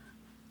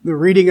The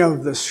reading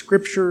of the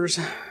Scriptures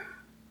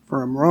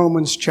from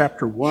Romans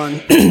chapter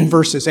 1,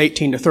 verses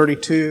 18 to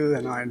 32,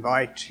 and I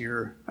invite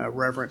your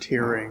reverent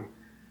hearing,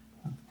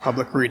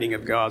 public reading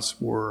of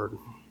God's Word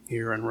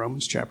here in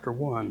Romans chapter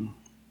 1.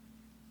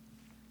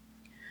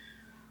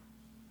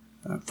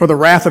 For the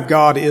wrath of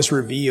God is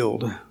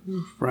revealed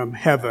from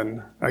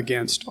heaven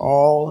against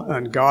all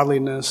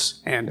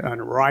ungodliness and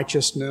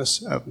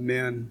unrighteousness of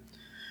men,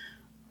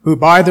 who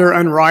by their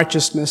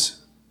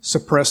unrighteousness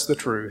suppress the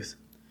truth.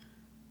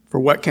 For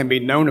what can be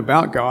known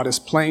about God is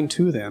plain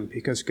to them,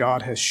 because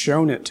God has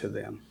shown it to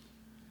them.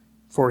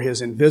 For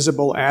his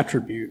invisible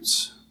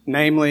attributes,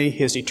 namely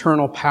his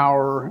eternal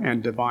power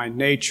and divine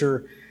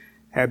nature,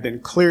 have been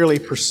clearly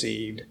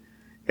perceived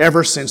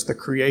ever since the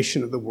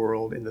creation of the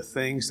world in the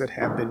things that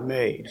have been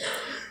made.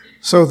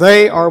 So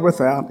they are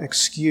without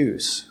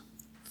excuse.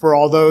 For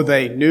although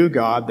they knew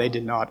God, they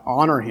did not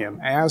honor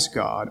him as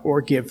God or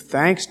give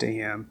thanks to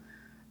him,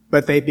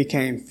 but they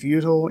became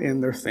futile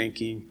in their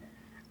thinking,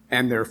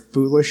 and their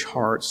foolish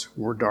hearts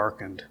were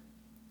darkened.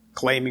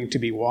 Claiming to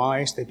be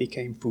wise, they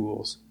became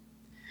fools,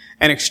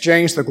 and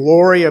exchanged the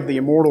glory of the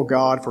immortal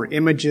God for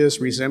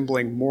images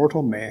resembling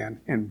mortal man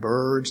and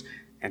birds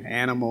and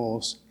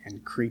animals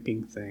and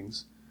creeping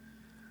things.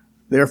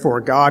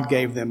 Therefore God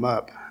gave them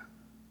up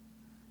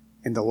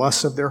in the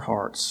lusts of their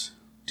hearts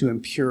to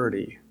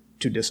impurity,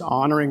 to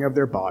dishonoring of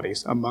their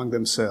bodies among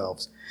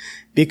themselves,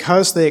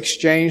 because they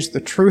exchanged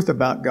the truth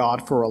about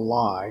God for a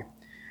lie,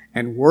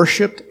 and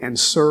worshipped and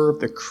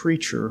served the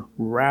creature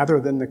rather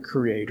than the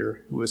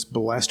Creator, who is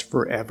blessed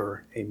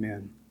forever.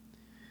 Amen.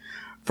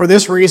 For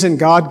this reason,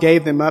 God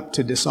gave them up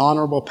to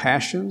dishonorable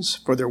passions,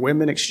 for their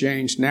women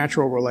exchanged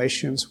natural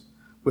relations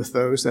with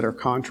those that are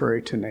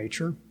contrary to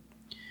nature.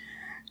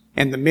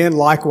 And the men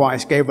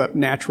likewise gave up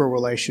natural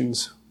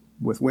relations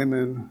with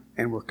women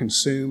and were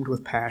consumed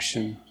with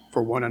passion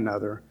for one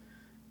another,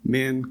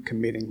 men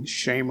committing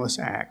shameless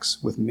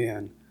acts with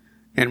men,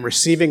 and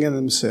receiving in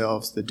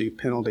themselves the due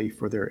penalty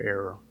for their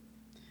error.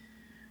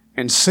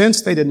 And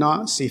since they did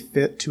not see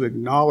fit to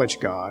acknowledge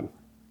God,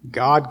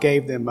 God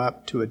gave them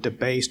up to a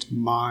debased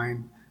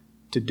mind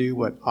to do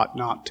what ought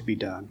not to be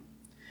done.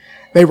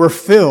 They were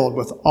filled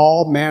with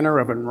all manner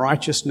of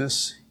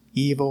unrighteousness,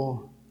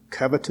 evil,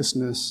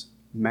 covetousness,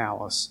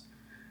 malice.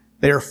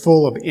 They are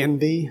full of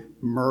envy,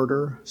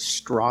 murder,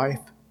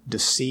 strife,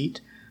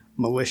 deceit,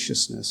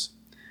 maliciousness.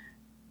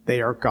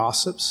 They are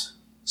gossips,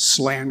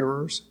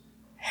 slanderers,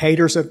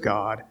 haters of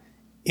God,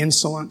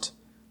 insolent,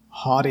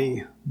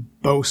 haughty,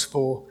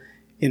 boastful,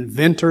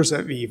 inventors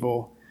of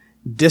evil,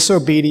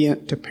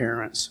 disobedient to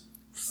parents,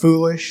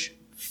 foolish,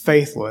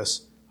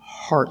 faithless,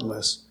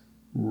 heartless,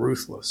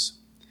 ruthless.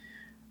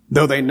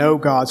 Though they know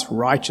God's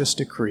righteous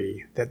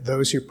decree that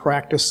those who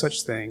practice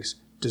such things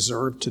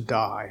deserve to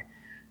die,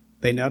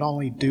 they not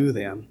only do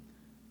them,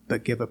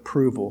 but give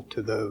approval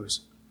to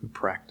those who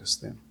practice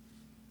them.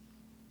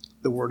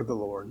 The word of the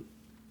Lord.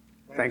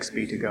 Thanks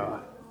be to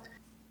God.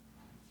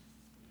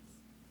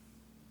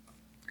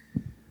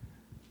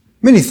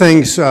 Many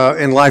things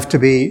in life to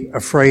be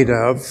afraid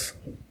of.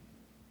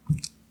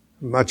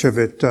 Much of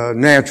it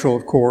natural,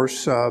 of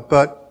course,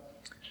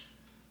 but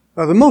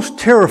the most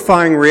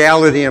terrifying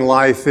reality in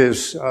life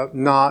is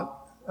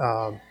not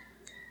a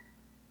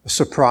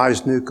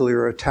surprise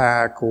nuclear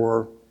attack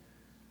or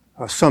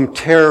some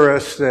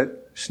terrorist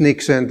that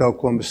sneaks into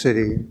Oklahoma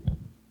City,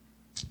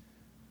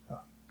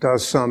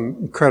 does some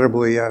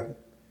incredibly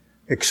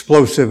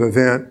explosive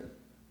event.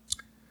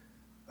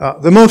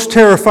 The most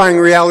terrifying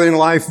reality in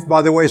life,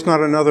 by the way, is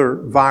not another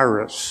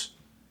virus.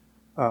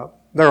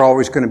 They're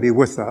always going to be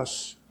with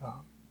us.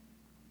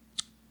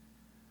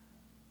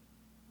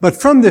 But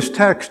from this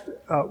text,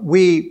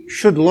 we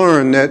should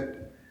learn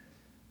that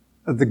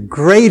the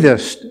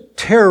greatest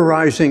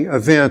terrorizing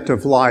event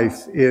of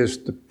life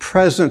is the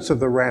presence of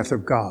the wrath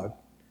of God.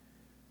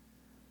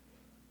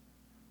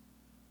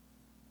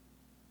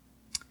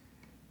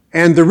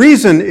 And the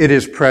reason it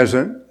is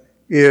present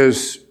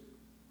is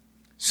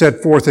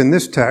set forth in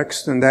this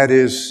text, and that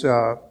is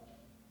the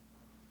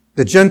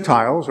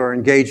Gentiles are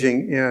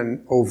engaging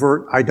in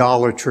overt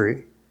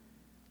idolatry.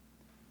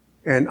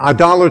 And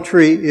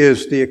idolatry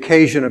is the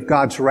occasion of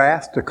God's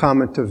wrath to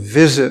come and to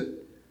visit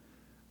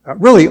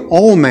really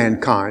all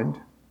mankind,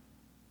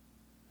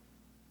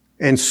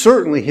 and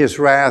certainly his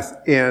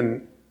wrath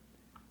in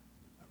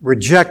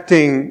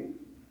rejecting,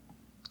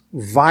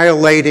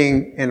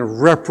 violating,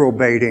 and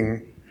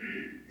reprobating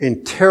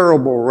in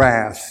terrible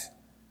wrath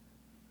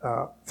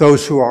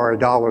those who are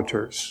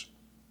idolaters.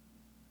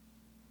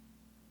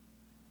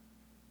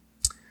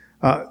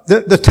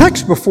 The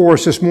text before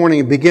us this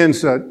morning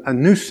begins a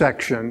new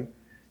section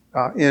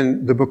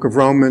in the book of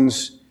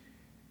Romans,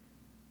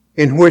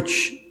 in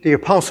which the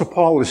Apostle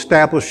Paul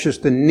establishes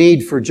the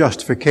need for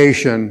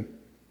justification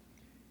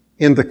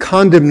in the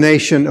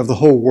condemnation of the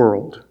whole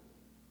world.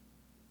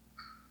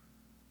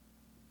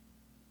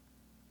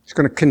 He's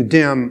going to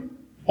condemn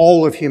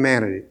all of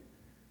humanity,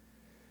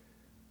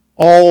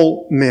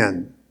 all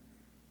men,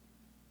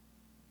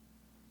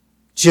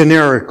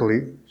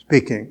 generically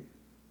speaking.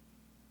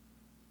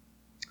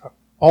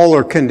 All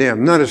are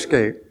condemned, none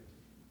escape.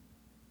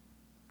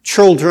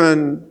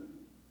 children,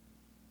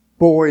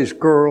 boys,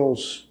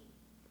 girls,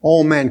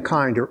 all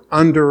mankind are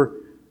under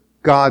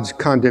God's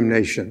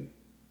condemnation.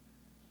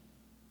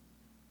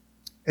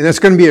 And that's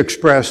going to be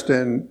expressed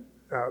in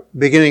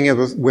beginning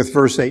with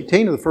verse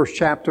 18 of the first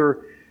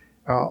chapter,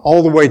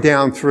 all the way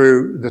down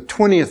through the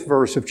 20th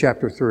verse of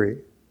chapter 3.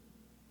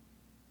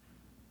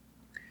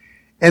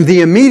 And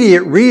the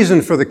immediate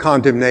reason for the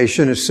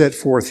condemnation is set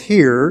forth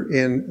here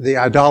in the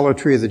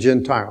idolatry of the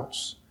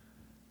Gentiles.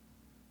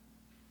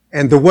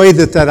 And the way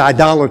that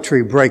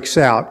idolatry breaks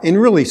out in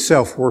really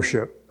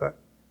self-worship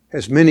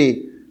has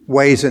many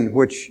ways in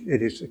which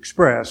it is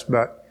expressed,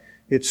 but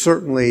it's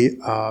certainly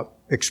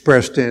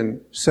expressed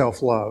in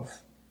self-love.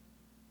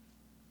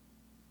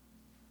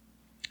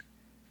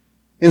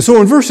 And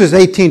so in verses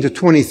 18 to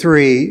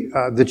 23,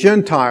 the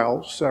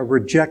Gentiles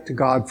reject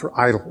God for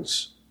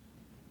idols.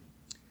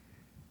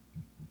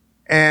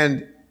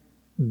 And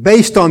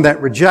based on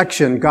that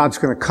rejection, God's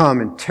going to come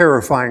in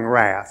terrifying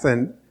wrath.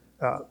 And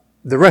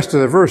the rest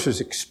of the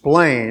verses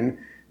explain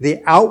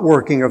the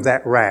outworking of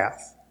that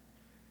wrath.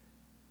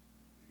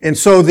 And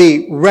so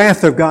the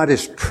wrath of God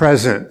is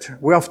present.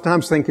 We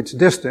oftentimes think it's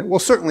distant. Well,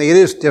 certainly it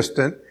is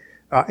distant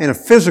in a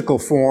physical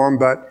form,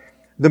 but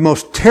the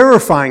most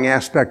terrifying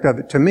aspect of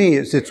it to me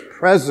is its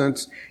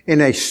presence in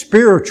a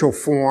spiritual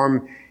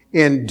form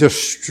in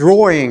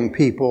destroying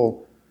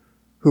people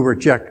who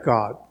reject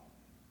God.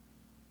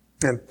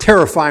 And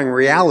terrifying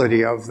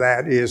reality of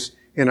that is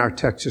in our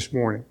text this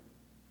morning.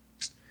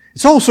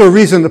 It's also a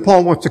reason that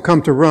Paul wants to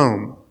come to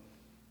Rome,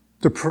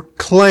 to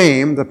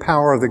proclaim the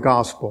power of the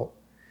gospel.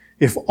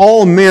 If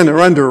all men are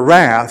under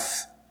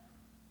wrath,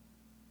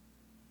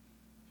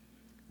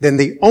 then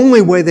the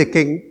only way they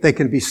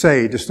can be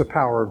saved is the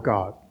power of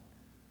God,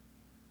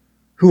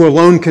 who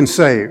alone can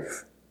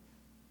save.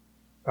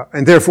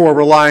 And therefore,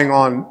 relying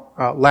on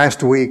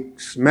last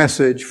week's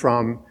message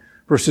from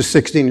verses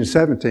 16 and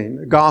 17,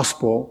 the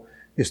gospel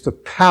is the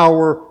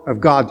power of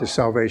God to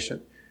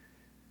salvation.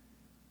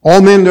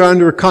 All men are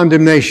under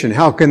condemnation.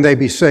 How can they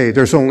be saved?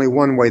 There's only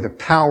one way, the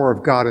power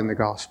of God in the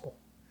gospel.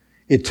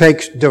 It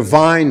takes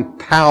divine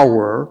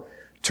power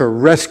to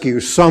rescue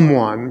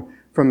someone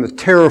from the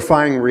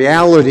terrifying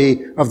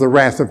reality of the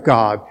wrath of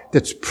God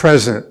that's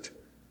present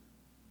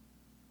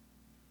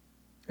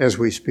as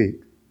we speak.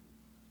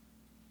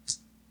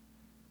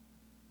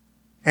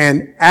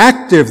 And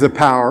absent the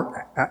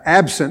power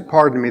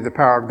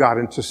of God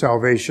into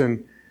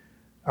salvation,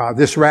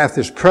 this wrath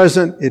is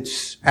present,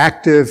 it's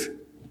active,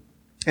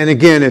 and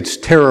again, it's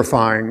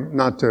terrifying,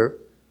 not to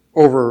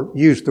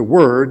overuse the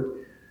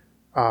word.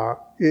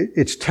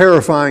 It's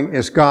terrifying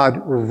as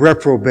God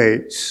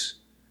reprobates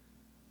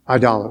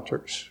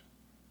idolaters.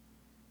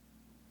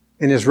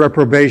 And His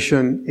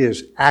reprobation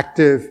is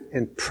active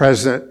and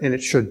present, and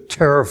it should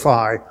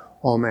terrify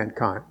all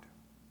mankind.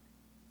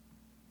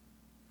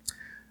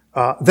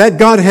 That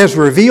God has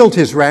revealed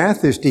His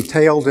wrath is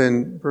detailed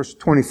in verse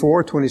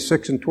 24,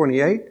 26, and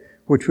 28,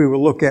 which we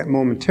will look at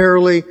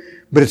momentarily.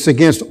 But it's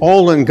against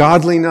all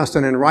ungodliness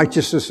and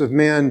unrighteousness of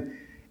men,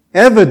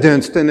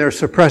 evidenced in their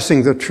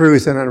suppressing the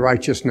truth and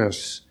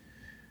unrighteousness,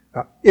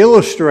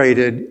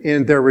 illustrated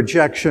in their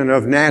rejection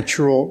of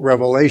natural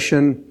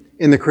revelation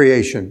in the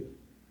creation.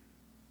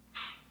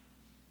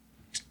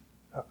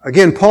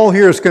 Again, Paul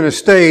here is going to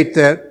state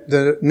that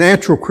the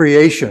natural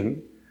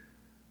creation,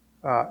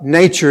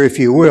 nature, if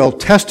you will,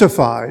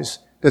 testifies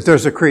that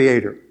there's a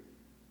creator.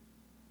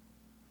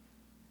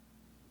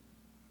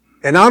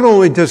 And not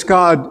only does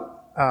God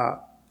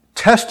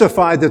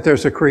testify that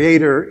there's a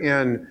creator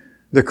in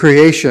the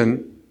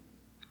creation,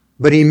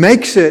 but He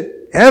makes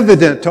it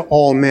evident to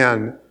all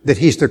men that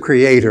He's the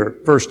creator.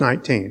 Verse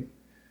 19.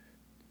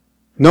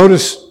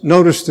 Notice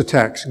the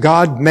text.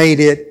 God made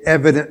it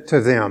evident to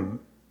them.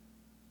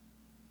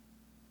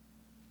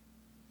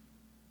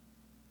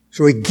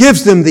 So He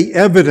gives them the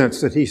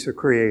evidence that He's the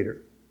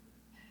creator.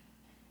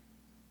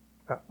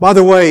 By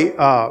the way,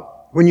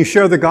 when you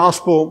share the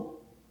gospel,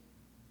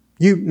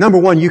 number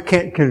one, you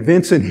can't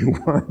convince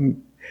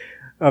anyone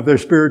of their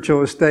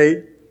spiritual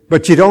estate,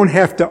 but you don't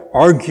have to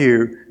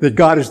argue that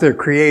God is their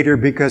creator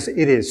because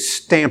it is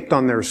stamped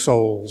on their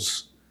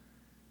souls.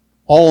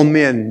 All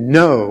men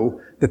know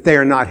that they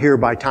are not here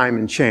by time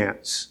and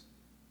chance.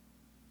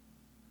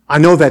 I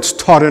know that's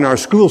taught in our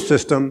school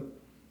system,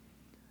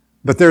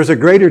 but there's a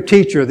greater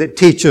teacher that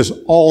teaches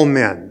all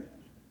men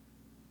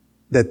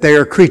that they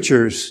are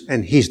creatures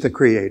and He's the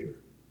creator.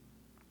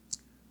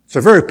 It's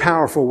a very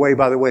powerful way,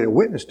 by the way, to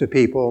witness to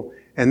people,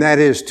 and that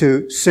is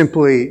to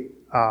simply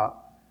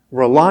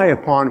rely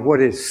upon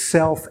what is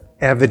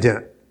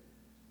self-evident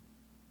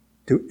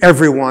to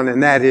everyone,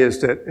 and that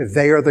is that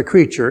they are the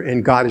creature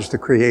and God is the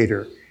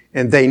creator.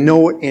 And they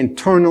know it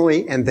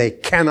internally and they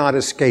cannot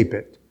escape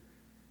it.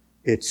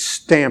 It's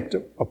stamped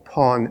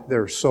upon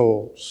their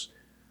souls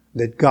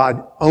that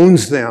God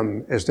owns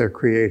them as their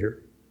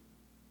creator.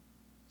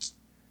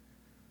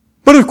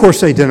 But of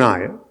course they deny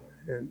it.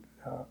 And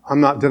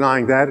I'm not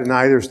denying that, and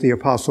neither is the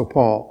Apostle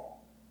Paul.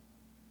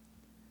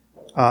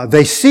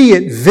 They see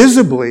it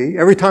visibly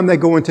every time they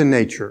go into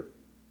nature.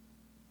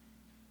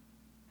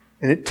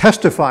 and it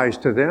testifies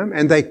to them,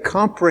 and they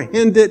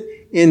comprehend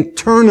it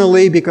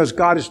internally because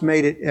God has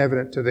made it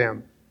evident to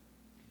them.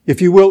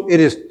 If you will, it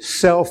is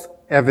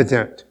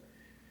self-evident.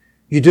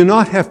 You do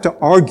not have to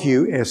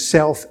argue a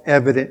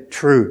self-evident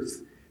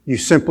truth. You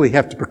simply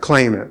have to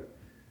proclaim it.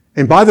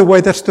 And by the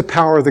way, that's the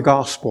power of the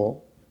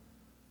gospel.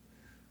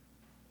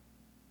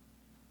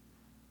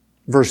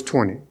 Verse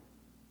 20.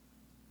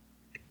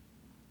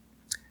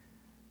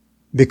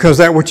 Because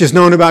that which is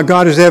known about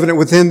God is evident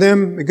within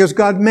them, because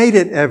God made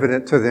it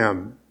evident to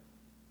them.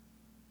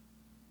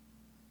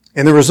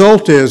 And the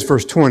result is,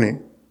 verse 20,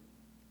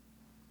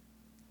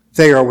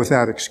 they are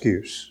without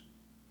excuse.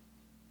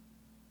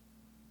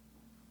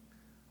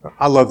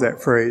 I love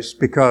that phrase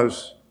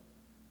because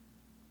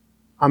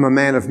I'm a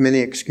man of many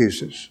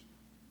excuses.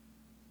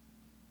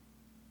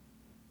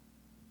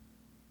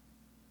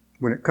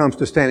 When it comes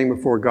to standing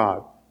before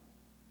God,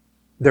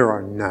 there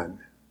are none.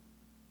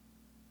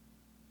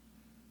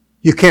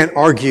 You can't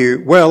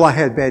argue, well, I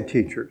had bad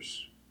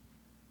teachers.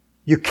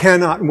 You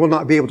cannot and will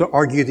not be able to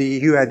argue that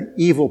you had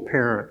evil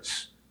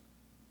parents.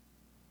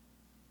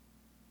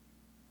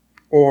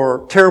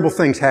 Or terrible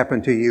things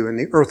happened to you in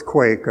the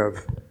earthquake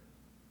of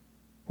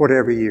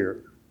whatever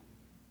year.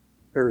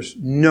 There's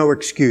no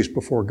excuse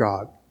before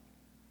God.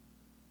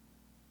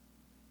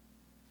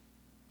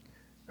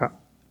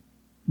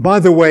 By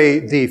the way,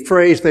 the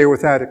phrase "they are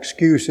without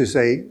excuse" is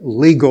a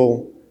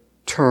legal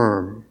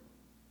term.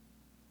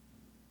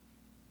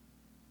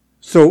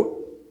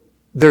 So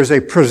there's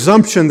a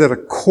presumption that a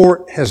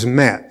court has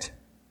met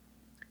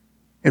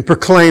and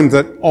proclaimed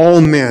that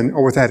all men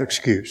are without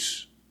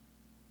excuse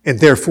and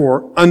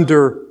therefore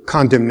under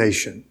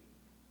condemnation.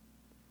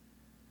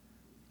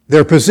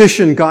 Their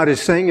position, God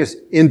is saying, is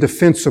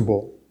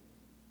indefensible.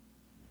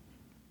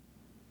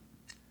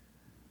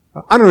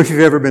 I don't know if you've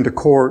ever been to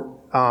court,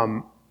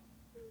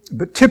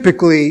 but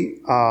typically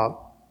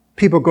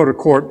people go to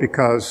court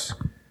because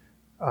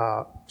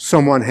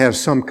someone has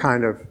some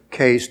kind of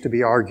case to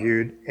be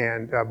argued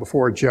and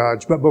before a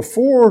judge. But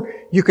before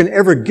you can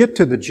ever get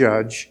to the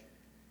judge,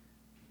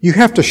 you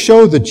have to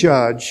show the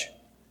judge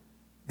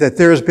that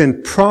there has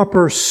been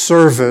proper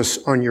service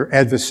on your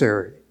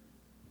adversary.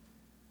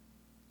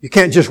 You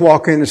can't just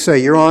walk in and say,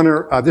 Your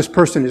Honor, this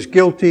person is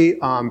guilty.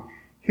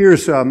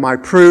 Here's my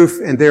proof,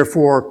 and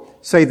therefore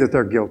say that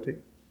they're guilty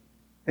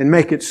and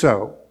make it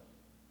so.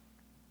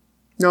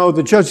 No,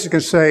 the judge is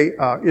going to say,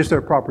 is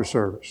there proper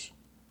service?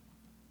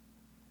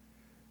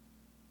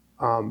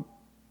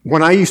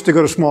 When I used to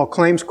go to small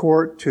claims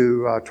court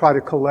to try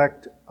to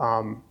collect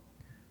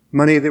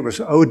money that was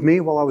owed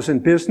me while I was in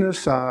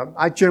business,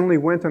 I generally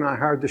went and I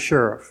hired the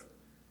sheriff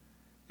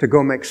to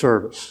go make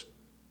service.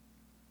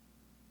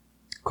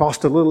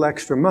 Cost a little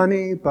extra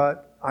money,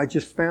 but I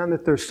just found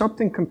that there's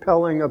something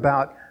compelling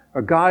about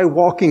a guy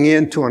walking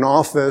into an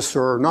office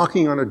or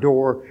knocking on a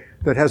door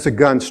that has a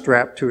gun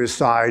strapped to his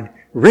side,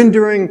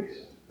 rendering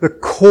the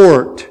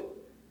court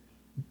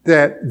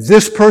that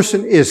this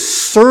person is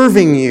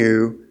serving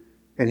you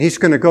and he's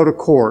going to go to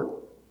court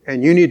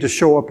and you need to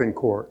show up in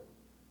court.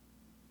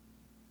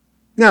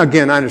 Now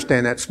again, I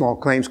understand that small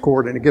claims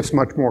court and it gets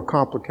much more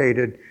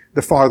complicated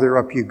the farther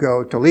up you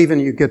go till even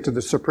you get to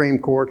the Supreme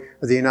Court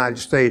of the United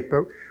States.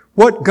 But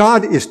what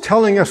God is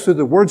telling us through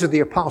the words of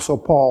the Apostle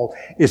Paul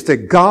is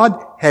that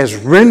God has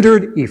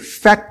rendered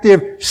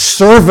effective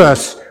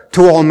service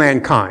to all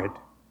mankind.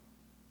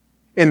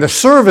 And the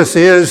service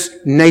is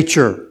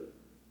nature.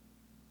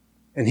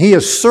 And He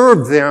has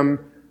served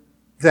them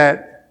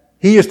that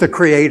He is the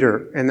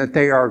Creator and that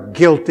they are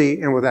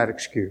guilty and without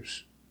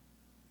excuse.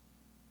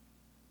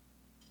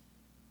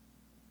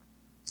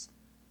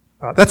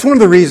 That's one of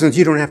the reasons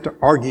you don't have to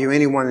argue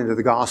anyone into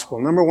the gospel.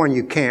 Number one,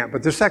 you can't.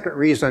 But the second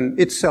reason,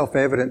 it's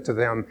self-evident to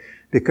them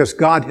because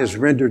God has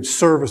rendered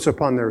service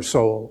upon their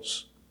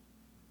souls.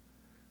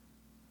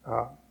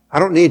 I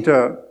don't need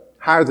to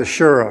hire the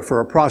sheriff or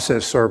a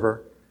process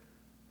server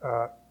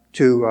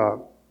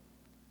to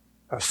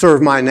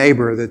serve my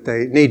neighbor that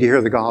they need to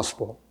hear the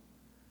gospel.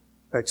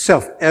 It's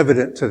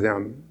self-evident to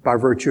them by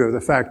virtue of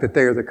the fact that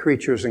they are the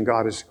creatures and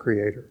God is the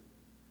Creator.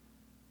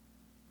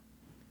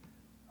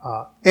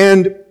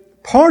 And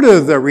part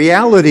of the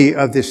reality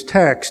of this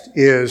text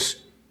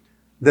is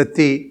that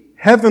the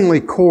heavenly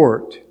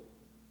court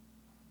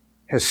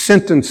has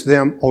sentenced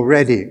them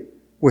already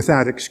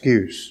without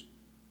excuse.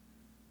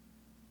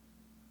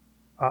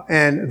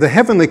 And the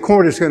heavenly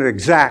court is going to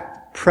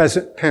exact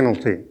present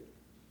penalty.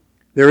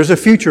 There is a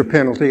future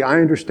penalty, I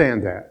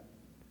understand that,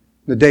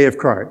 the day of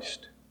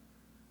Christ.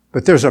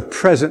 But there's a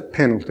present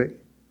penalty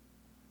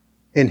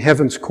in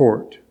heaven's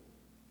court.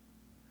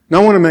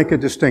 Now I want to make a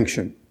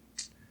distinction.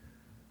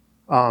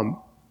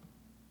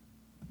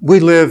 We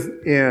live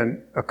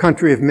in a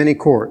country of many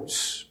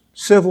courts,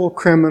 civil,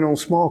 criminal,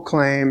 small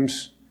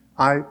claims.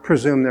 I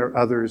presume there are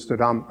others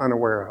that I'm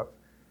unaware of.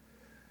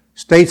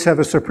 States have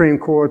a Supreme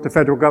Court. The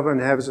federal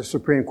government has a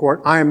Supreme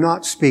Court. I am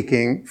not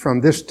speaking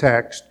from this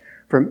text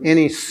from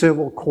any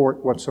civil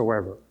court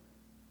whatsoever.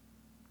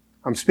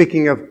 I'm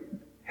speaking of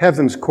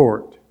heaven's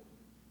court.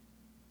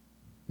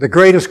 The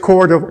greatest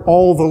court of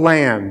all the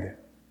land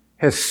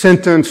has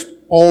sentenced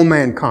all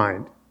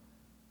mankind.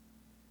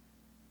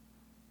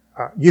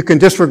 You can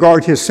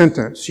disregard his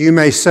sentence. You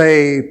may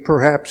say,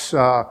 perhaps,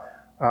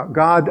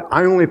 God,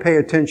 I only pay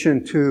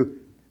attention to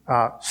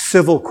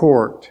civil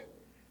court.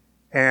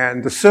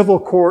 And the civil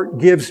court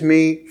gives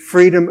me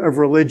freedom of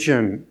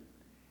religion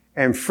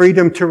and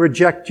freedom to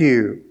reject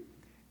you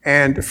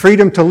and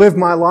freedom to live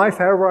my life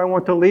however I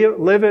want to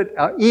live it,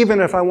 even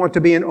if I want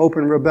to be in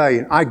open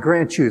rebellion. I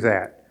grant you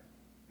that.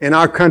 In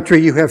our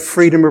country, you have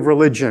freedom of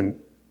religion.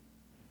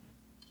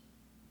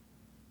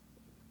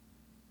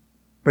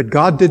 But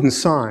God didn't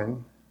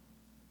sign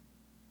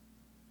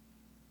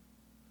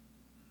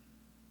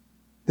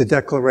the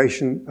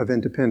Declaration of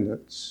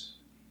Independence.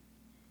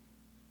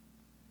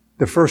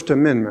 The First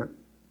Amendment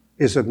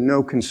is of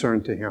no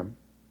concern to him.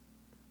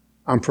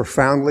 I'm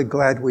profoundly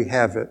glad we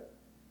have it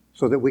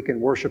so that we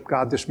can worship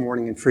God this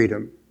morning in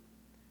freedom.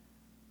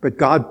 But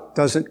God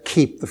doesn't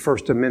keep the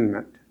First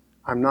Amendment.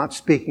 I'm not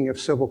speaking of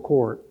civil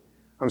court.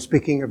 I'm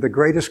speaking of the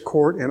greatest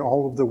court in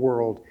all of the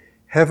world.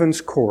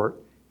 Heaven's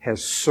court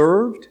has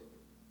served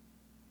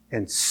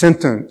and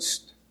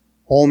sentenced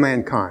all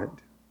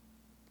mankind.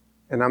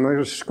 And I'm going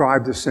to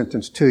describe the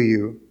sentence to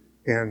you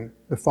in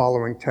the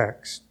following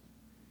text.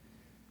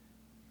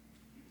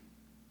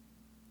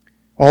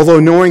 Although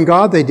knowing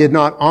God, they did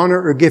not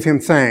honor or give him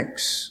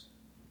thanks.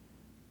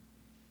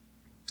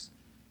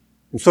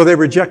 And so they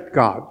reject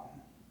God.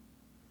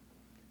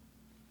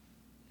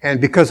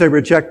 And because they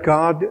reject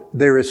God,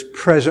 there is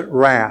present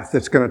wrath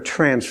that's going to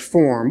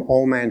transform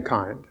all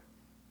mankind.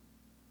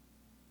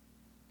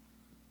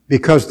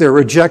 Because their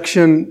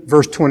rejection,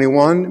 verse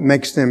 21,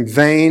 makes them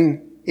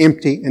vain,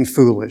 empty, and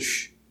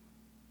foolish.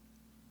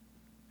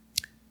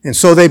 And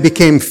so they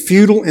became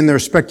futile in their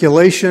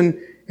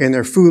speculation, and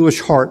their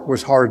foolish heart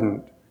was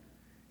hardened.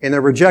 In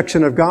their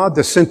rejection of God,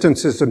 the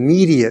sentence is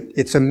immediate.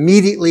 It's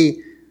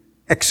immediately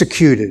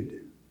executed.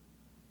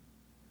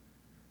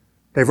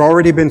 They've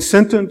already been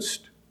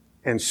sentenced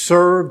and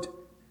served,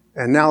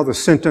 and now the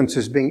sentence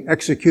is being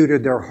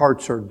executed. Their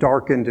hearts are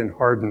darkened and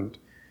hardened.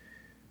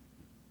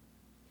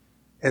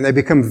 And they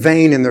become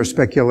vain in their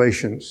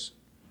speculations.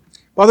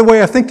 By the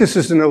way, I think this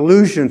is an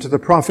allusion to the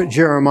prophet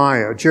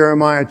Jeremiah.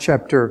 Jeremiah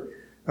chapter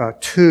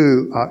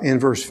 2 in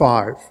verse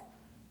 5.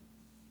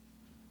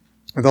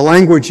 The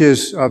language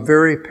is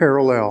very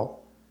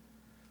parallel.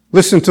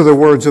 Listen to the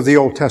words of the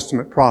Old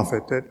Testament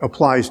prophet that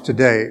applies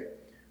today.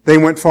 They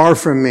went far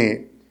from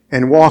me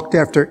and walked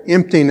after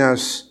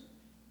emptiness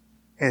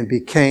and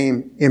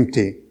became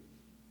empty.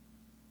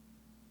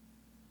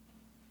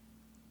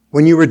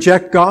 When you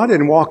reject God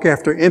and walk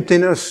after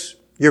emptiness,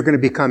 you're going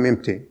to become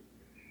empty.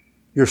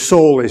 Your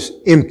soul is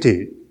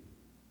emptied.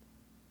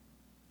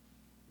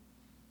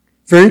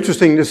 Very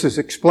interesting, this is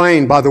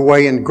explained, by the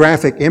way, in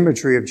graphic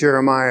imagery of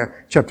Jeremiah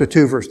chapter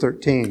 2, verse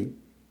 13.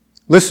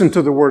 Listen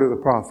to the word of the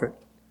prophet.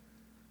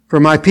 For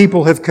my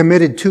people have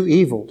committed two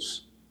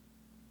evils.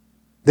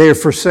 They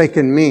have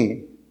forsaken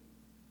me,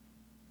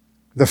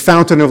 the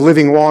fountain of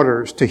living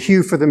waters, to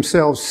hew for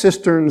themselves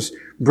cisterns,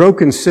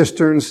 broken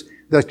cisterns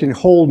that can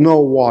hold no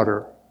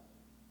water.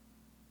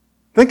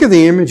 Think of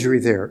the imagery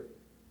there.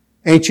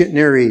 Ancient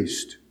Near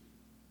East.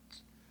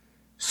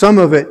 Some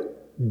of it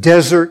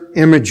desert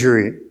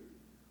imagery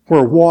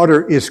where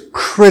water is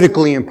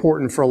critically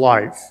important for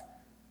life.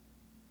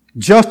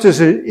 Just as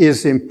it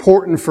is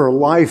important for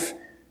life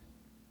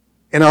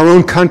in our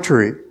own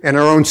country, in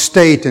our own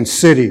state and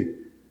city.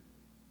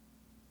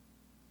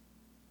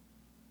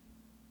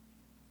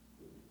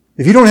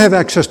 If you don't have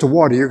access to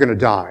water, you're going to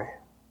die.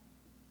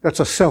 That's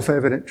a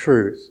self-evident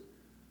truth.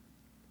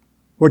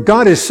 What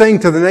God is saying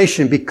to the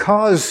nation,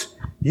 because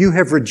you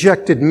have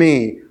rejected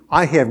me,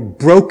 I have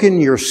broken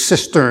your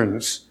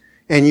cisterns,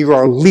 and you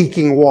are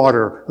leaking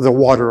water, the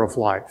water of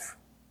life.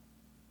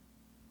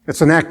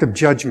 It's an act of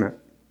judgment.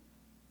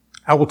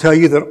 I will tell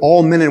you that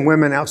all men and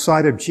women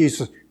outside of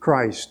Jesus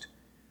Christ,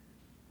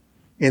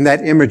 in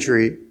that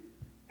imagery,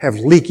 have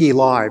leaky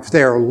lives.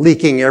 They are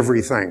leaking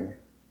everything.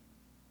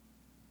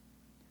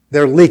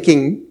 They're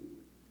leaking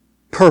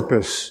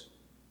purpose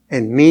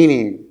and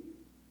meaning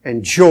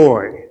and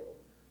joy.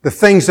 The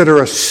things that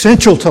are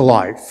essential to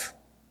life.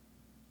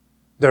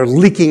 They're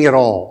leaking it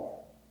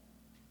all.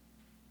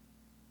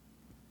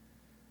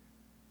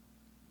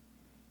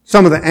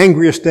 Some of the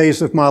angriest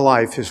days of my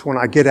life is when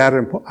I get out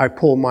and I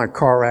pull my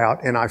car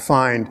out and I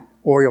find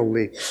oil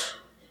leaks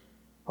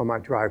on my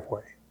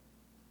driveway.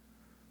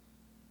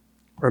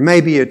 Or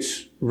maybe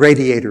it's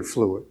radiator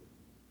fluid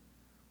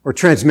or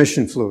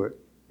transmission fluid,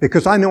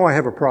 because I know I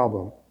have a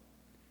problem.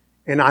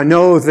 And I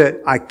know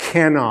that I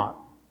cannot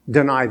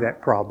deny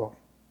that problem.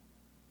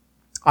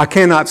 I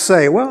cannot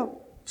say,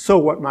 well, so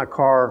what, my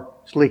car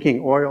is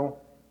leaking oil?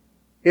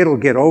 It'll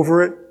get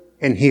over it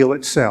and heal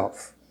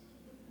itself.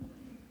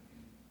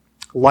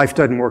 Life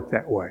doesn't work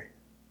that way.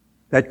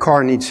 That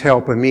car needs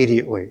help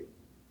immediately.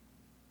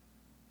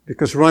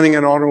 Because running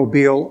an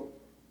automobile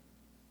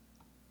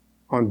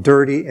on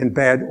dirty and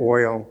bad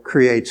oil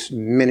creates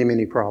many,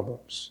 many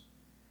problems.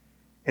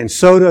 And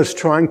so does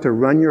trying to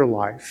run your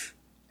life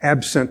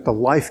absent the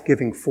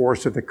life-giving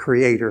force of the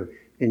Creator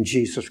in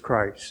Jesus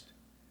Christ.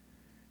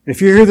 If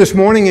you're here this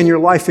morning and your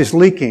life is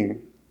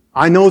leaking,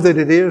 I know that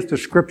it is. The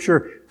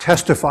Scripture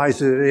testifies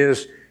that it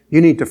is.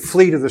 You need to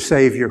flee to the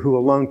Savior who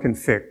alone can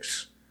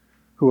fix,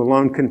 who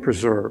alone can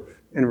preserve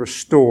and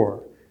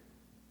restore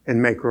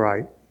and make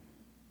right.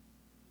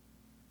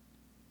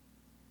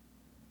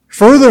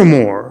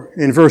 Furthermore,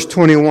 in verse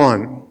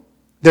 21,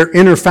 their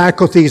inner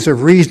faculties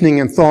of reasoning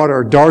and thought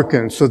are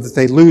darkened so that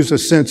they lose a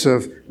sense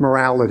of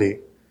morality.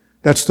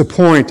 That's the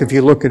point if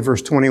you look at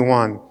verse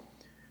 21.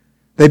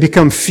 They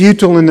become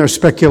futile in their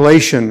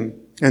speculation,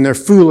 and their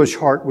foolish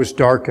heart was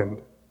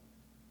darkened.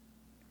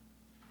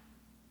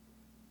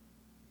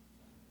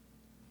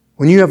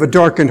 When you have a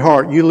darkened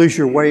heart, you lose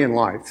your way in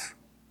life.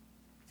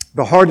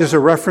 The heart is a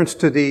reference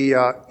to the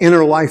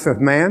inner life of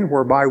man,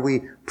 whereby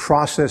we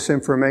process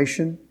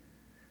information,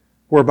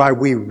 whereby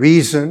we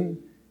reason,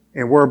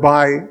 and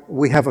whereby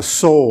we have a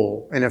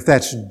soul. And if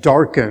that's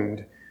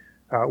darkened,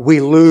 we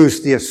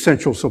lose the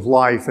essentials of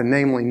life, and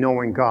namely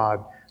knowing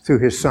God through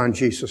His Son,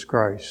 Jesus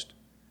Christ.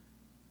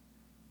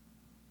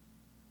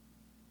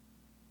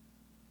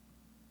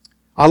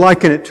 I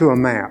liken it to a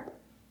map.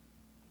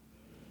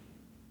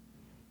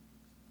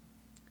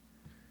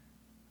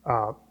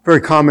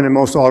 Very common in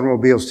most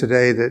automobiles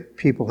today that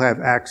people have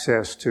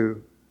access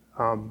to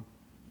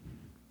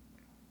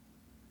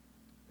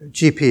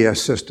GPS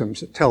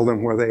systems that tell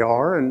them where they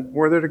are and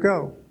where they're to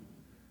go.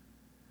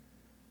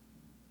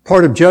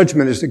 Part of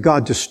judgment is that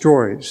God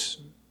destroys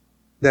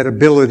that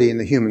ability in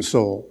the human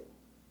soul.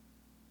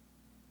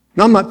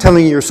 Now, I'm not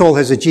telling you your soul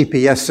has a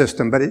GPS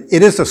system, but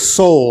it is a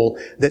soul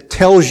that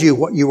tells you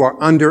what you are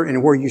under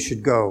and where you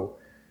should go.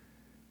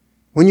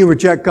 When you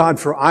reject God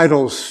for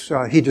idols,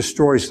 He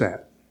destroys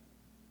that.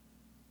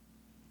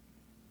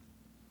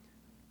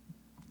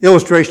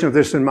 Illustration of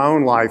this in my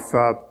own life,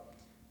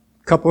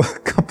 couple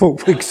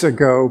of weeks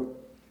ago,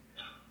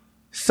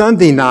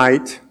 Sunday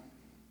night,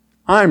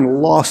 I'm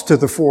lost to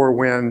the four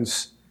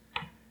winds.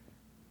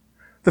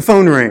 The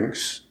phone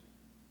rings.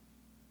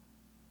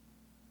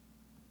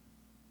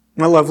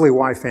 My lovely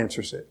wife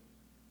answers it.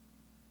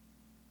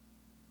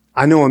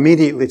 I know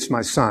immediately it's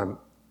my son.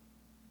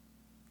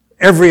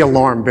 Every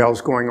alarm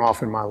bell's going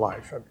off in my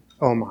life.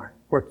 Oh my,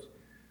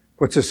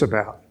 what's this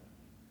about?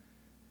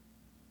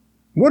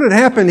 What had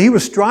happened, he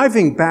was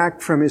driving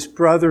back from his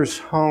brother's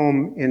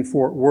home in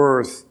Fort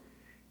Worth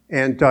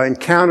and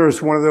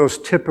encounters one of those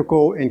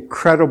typical,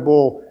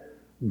 incredible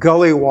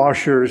gully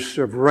washers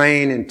of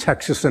rain in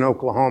Texas and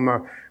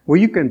Oklahoma where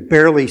you can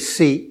barely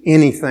see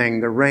anything.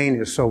 The rain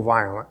is so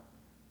violent.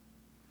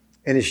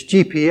 And his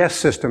GPS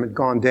system had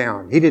gone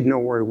down. He didn't know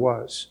where he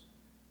was.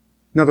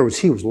 In other words,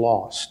 he was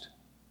lost.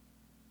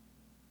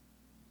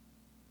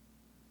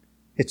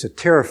 It's a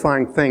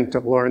terrifying thing to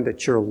learn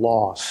that you're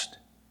lost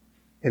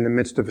in the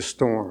midst of a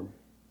storm.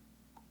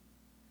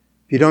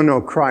 If you don't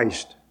know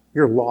Christ,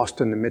 you're lost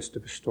in the midst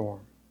of a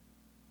storm.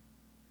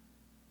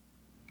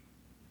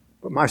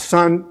 But my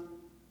son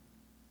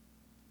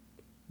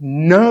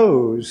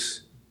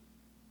knows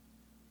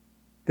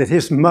that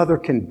his mother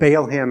can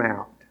bail him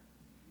out.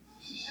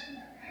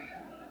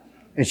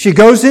 And she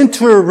goes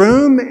into her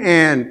room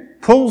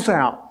and pulls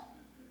out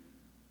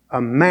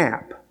a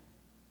map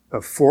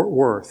of Fort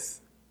Worth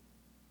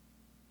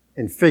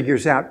and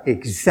figures out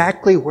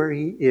exactly where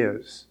he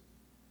is.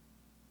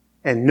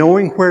 And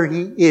knowing where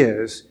he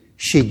is,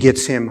 she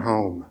gets him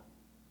home.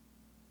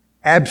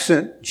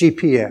 Absent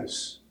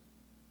GPS.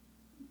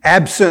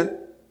 Absent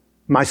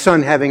my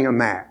son having a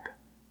map.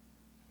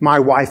 My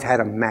wife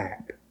had a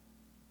map.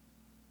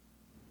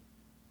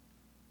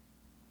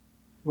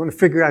 You want to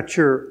figure out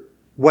your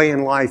way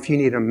in life, you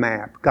need a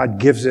map. God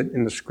gives it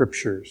in the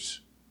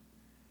Scriptures.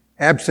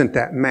 Absent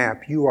that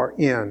map, you are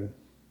in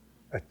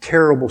a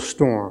terrible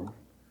storm,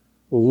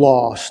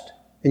 lost,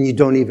 and you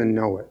don't even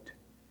know it.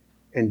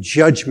 And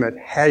judgment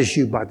has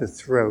you by the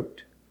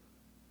throat.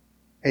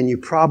 And you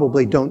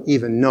probably don't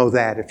even know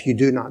that if you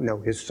do not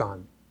know His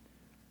Son.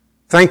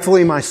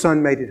 Thankfully, my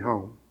son made it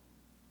home.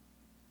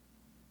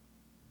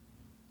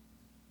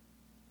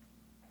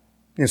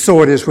 And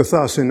so it is with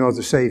us who know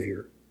the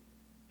Savior.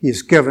 He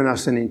has given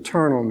us an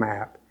internal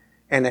map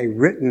and a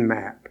written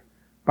map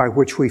by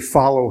which we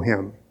follow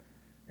Him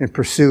and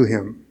pursue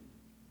Him.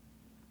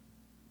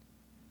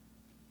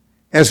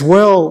 As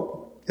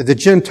well, the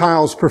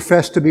Gentiles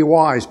profess to be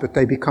wise, but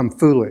they become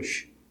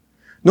foolish.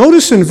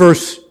 Notice in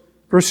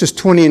verses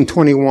 20 and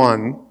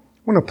 21, I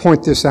want to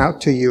point this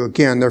out to you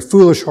again. Their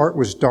foolish heart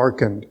was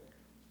darkened.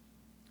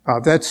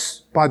 That's,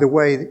 by the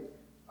way,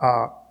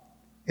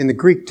 in the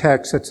Greek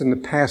text, that's in the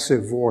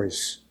passive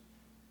voice.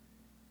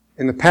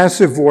 In the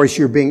passive voice,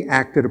 you're being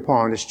acted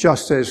upon. It's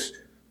just as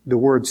the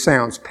word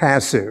sounds,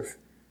 passive.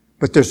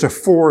 But there's a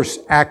force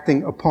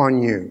acting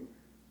upon you.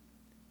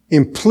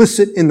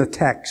 Implicit in the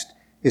text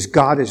is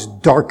God is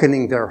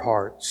darkening their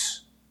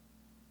hearts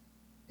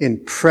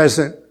in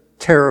present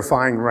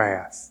terrifying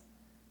wrath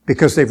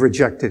because they've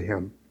rejected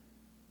Him.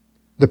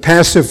 The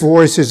passive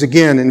voice is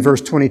again in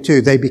verse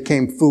 22, they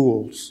became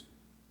fools.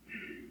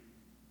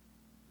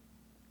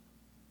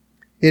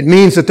 It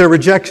means that their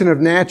rejection of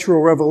natural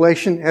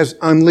revelation has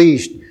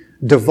unleashed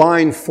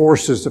divine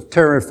forces of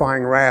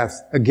terrifying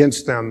wrath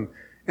against them,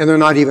 and they're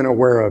not even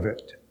aware of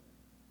it.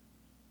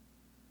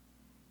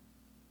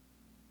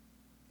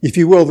 If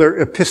you will, their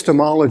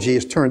epistemology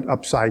is turned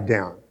upside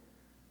down.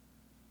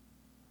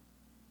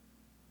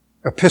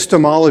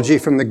 Epistemology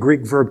from the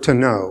Greek verb to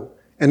know.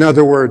 In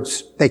other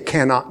words, they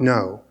cannot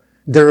know.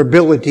 Their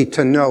ability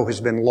to know has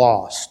been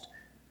lost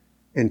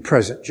in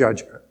present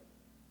judgment.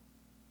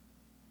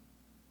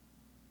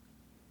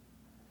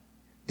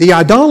 The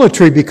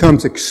idolatry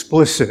becomes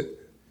explicit.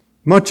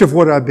 Much of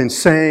what I've been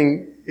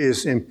saying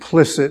is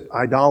implicit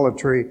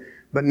idolatry,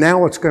 but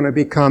now it's going to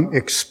become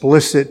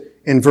explicit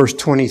in verse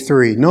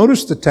 23.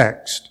 Notice the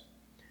text.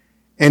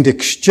 And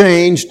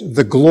exchanged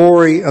the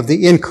glory of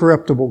the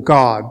incorruptible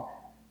God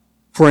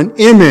for an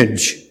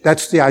image.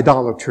 That's the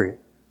idolatry.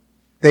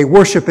 They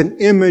worship an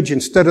image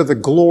instead of the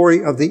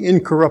glory of the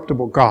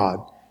incorruptible God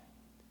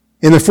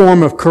in the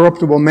form of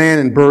corruptible man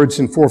and birds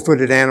and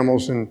four-footed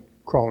animals and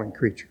crawling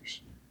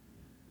creatures.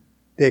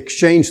 They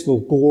exchange the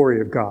glory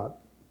of God.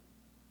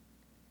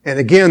 And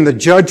again, the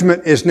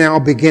judgment is now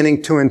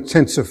beginning to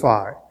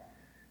intensify.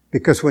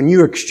 Because when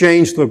you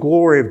exchange the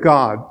glory of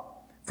God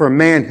for a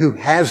man who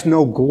has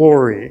no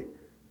glory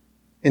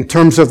in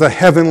terms of the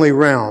heavenly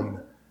realm,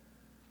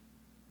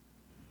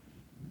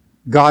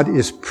 God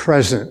is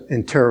present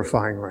in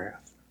terrifying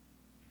wrath.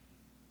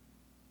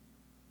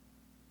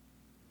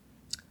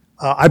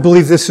 I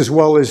believe this as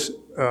well as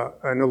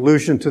an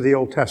allusion to the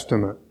Old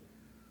Testament.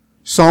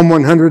 Psalm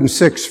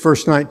 106,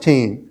 verse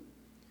 19.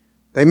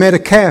 They made a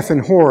calf in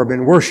Horeb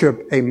and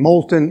worshiped a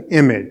molten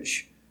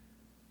image.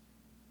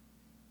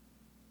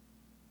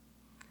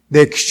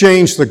 They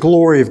exchanged the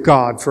glory of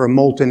God for a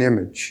molten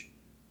image.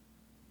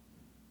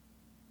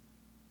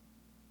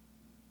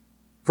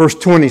 Verse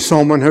 20,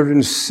 Psalm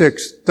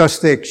 106, thus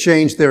they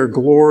exchanged their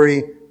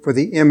glory for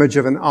the image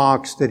of an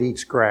ox that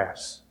eats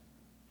grass.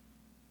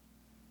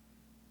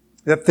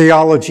 That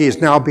theology is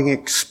now being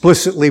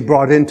explicitly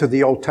brought into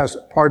the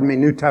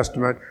New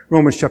Testament,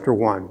 Romans chapter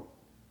 1.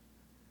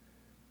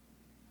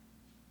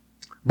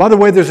 By the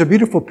way, there's a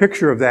beautiful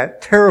picture of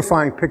that,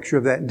 terrifying picture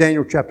of that in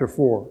Daniel chapter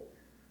 4.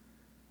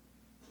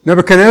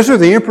 Nebuchadnezzar,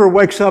 the emperor,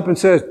 wakes up and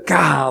says,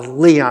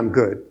 golly, I'm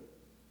good.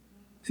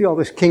 See all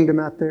this kingdom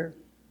out there?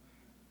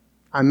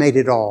 I made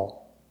it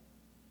all.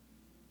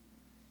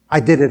 I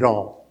did it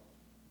all.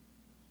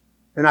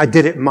 And I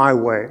did it my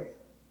way.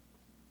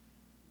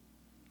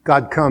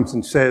 God comes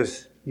and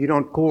says, you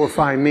don't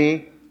glorify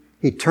me.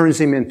 He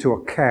turns him into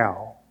a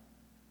cow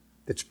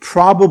that's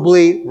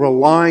probably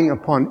relying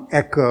upon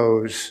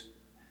echoes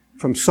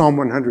from Psalm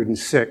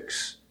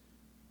 106.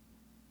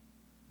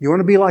 You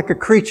want to be like a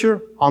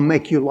creature? I'll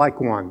make you like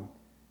one.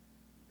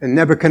 And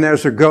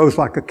Nebuchadnezzar goes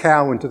like a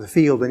cow into the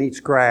field and eats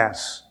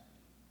grass.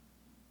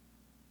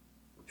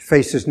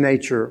 Faces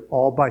nature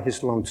all by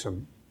his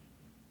lonesome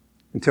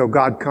until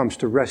God comes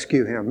to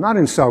rescue him. Not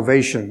in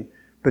salvation,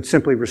 but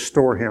simply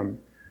restore him.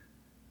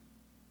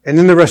 And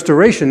in the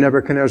restoration,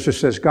 Nebuchadnezzar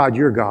says, God,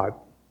 you're God.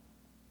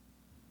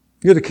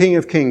 You're the King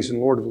of Kings and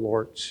Lord of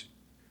Lords.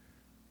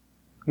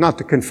 Not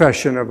the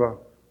confession of a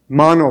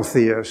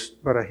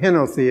monotheist, but a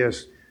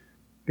henotheist,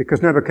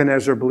 because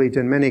Nebuchadnezzar believed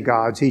in many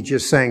gods. He's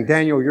just saying,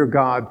 Daniel, your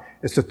God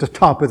is at the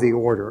top of the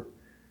order.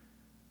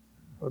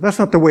 Well, that's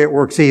not the way it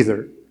works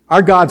either.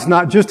 Our God's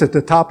not just at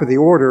the top of the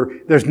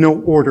order. There's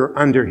no order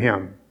under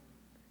Him.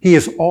 He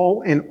is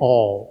all in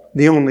all,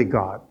 the only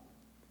God.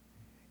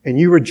 And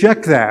you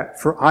reject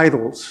that for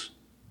idols,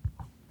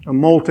 a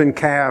molten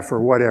calf or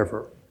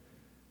whatever.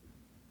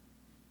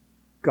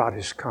 God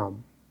has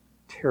come.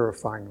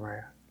 Terrifying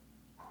wrath.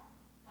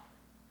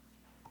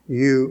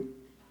 You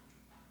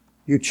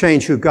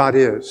change who God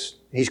is,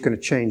 He's going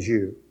to change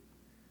you.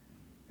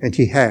 And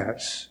He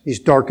has. He's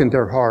darkened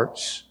their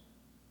hearts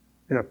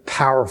in a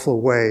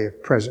powerful way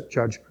of present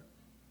judgment.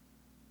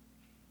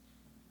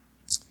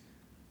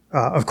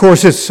 Of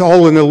course, it's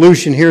all an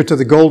allusion here to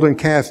the golden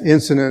calf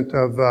incident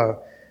of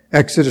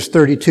Exodus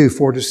 32,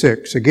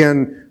 4-6.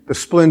 Again, the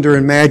splendor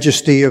and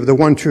majesty of the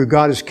one true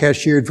God is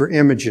cashiered for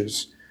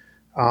images.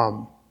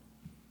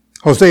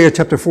 Hosea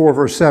chapter 4,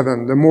 verse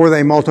 7. The more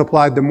they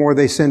multiplied, the more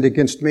they sinned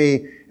against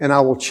me, and I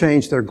will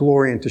change their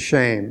glory into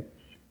shame.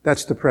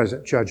 That's the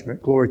present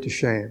judgment, glory to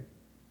shame.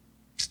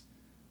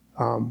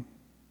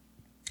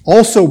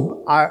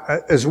 Also,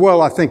 as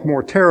well, I think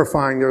more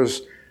terrifying,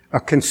 there's a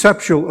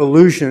conceptual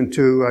allusion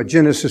to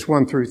Genesis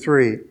 1 through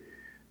 3.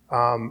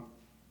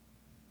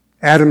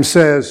 Adam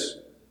says,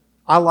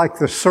 I like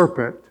the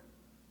serpent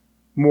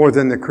more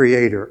than the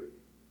Creator.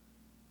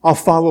 I'll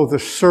follow the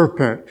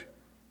serpent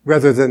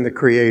rather than the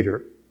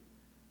Creator.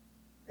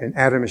 And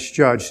Adam is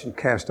judged and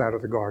cast out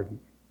of the garden.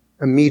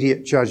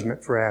 Immediate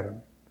judgment for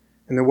Adam.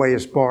 And the way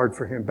is barred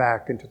for him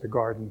back into the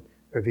Garden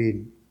of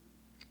Eden.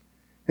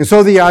 And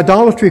so the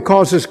idolatry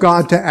causes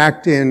God to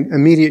act in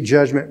immediate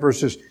judgment,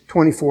 verses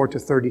 24 to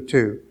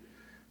 32.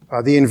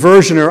 The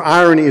inversion or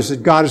irony is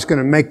that God is going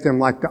to make them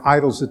like the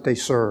idols that they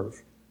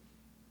serve.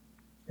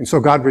 And so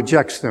God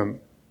rejects them.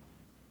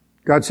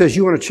 God says,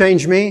 you want to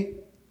change me?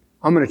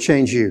 I'm going to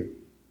change you.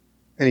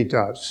 And He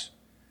does.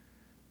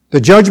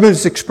 The judgment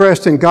is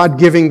expressed in God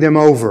giving them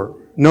over.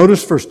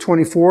 Notice verse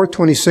 24,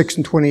 26,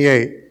 and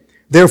 28.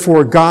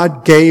 Therefore,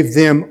 God gave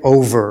them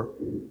over.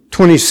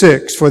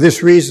 26, for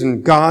this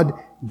reason, God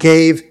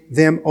gave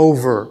them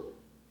over.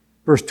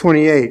 Verse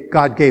 28,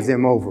 God gave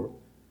them over.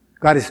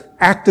 God is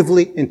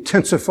actively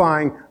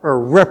intensifying or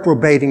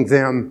reprobating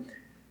them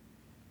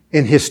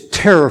in His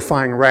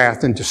terrifying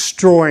wrath and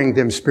destroying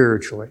them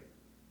spiritually.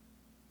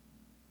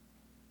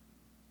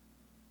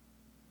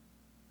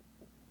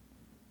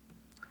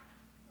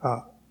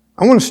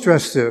 I want to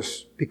stress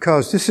this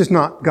because this is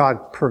not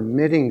God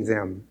permitting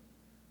them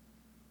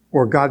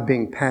or God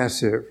being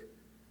passive.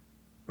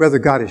 Rather,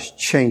 God is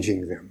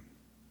changing them.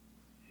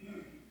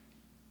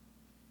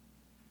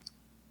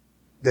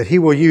 That He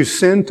will use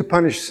sin to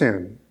punish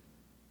sin.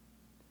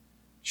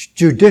 It's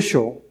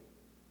judicial.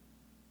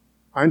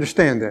 I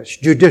understand that. It's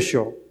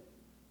judicial.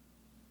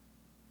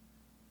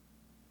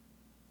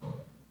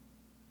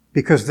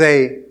 Because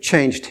they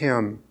changed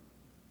Him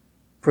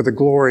for the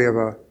glory of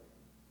a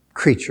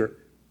creature.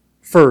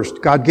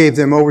 First, God gave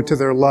them over to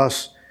their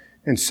lusts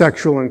and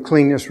sexual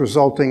uncleanness,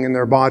 resulting in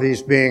their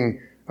bodies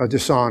being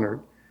dishonored.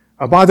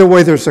 By the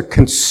way, there's a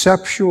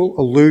conceptual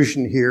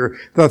allusion here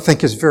that I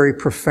think is very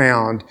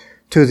profound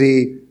to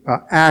the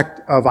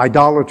act of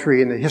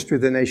idolatry in the history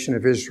of the nation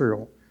of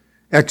Israel.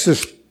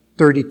 Exodus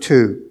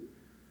 32.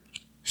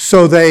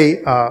 So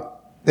they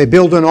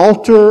build an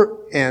altar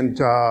and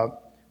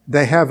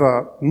they have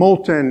a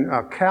molten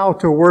cow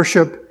to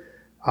worship.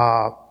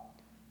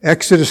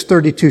 Exodus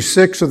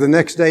 32:6. So the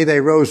next day they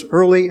rose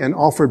early and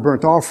offered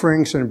burnt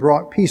offerings and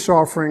brought peace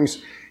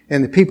offerings.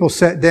 And the people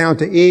sat down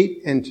to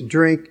eat and to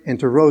drink and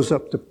to rose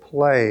up to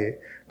play.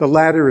 The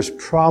latter is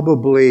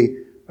probably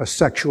a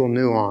sexual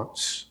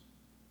nuance.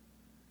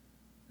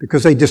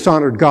 Because they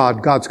dishonored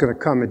God, God's going to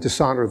come and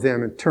dishonor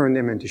them and turn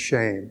them into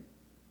shame.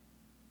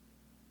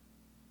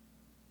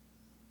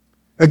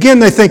 Again,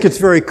 they think it's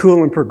very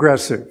cool and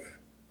progressive,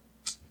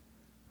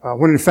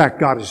 when in fact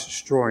God is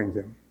destroying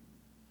them.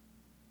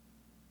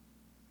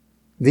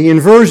 The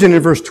inversion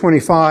in verse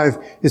 25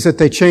 is that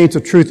they change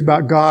the truth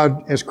about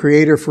God as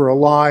creator for a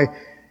lie.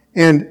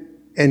 And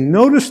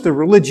notice the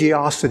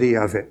religiosity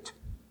of it.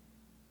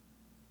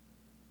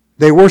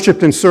 They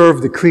worshiped and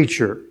served the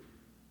creature.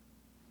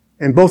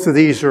 And both of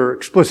these are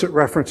explicit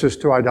references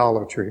to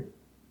idolatry.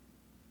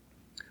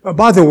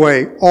 By the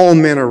way, all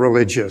men are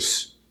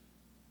religious.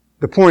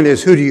 The point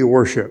is, who do you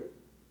worship?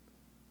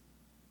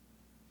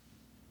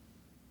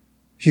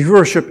 If you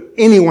worship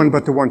anyone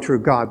but the one true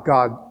God,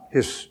 God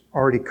has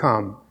already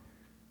come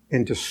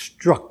in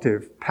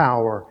destructive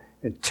power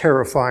and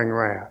terrifying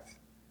wrath.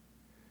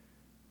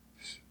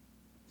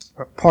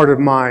 Part of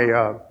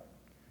my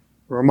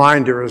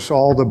reminder is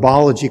all the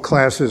biology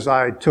classes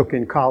I took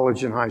in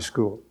college and high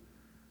school.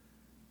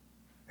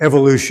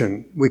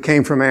 Evolution. We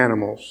came from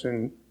animals.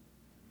 And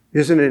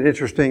isn't it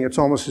interesting? It's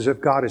almost as if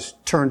God has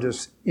turned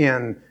us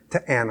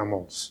into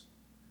animals.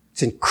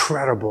 It's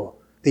incredible.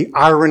 The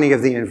irony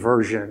of the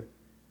inversion.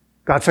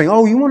 God's saying,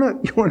 oh, you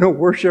want to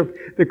worship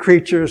the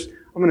creatures?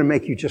 I'm going to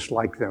make you just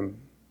like them.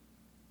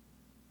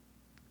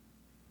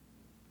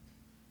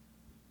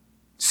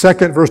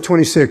 Second, verse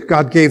 26,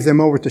 God gave them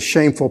over to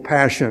shameful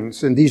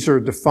passions. And these are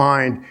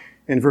defined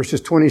in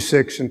verses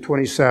 26 and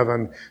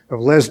 27 of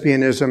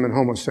lesbianism and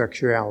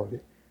homosexuality.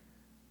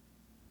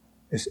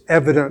 It's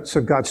evidence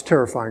of God's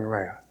terrifying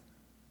wrath.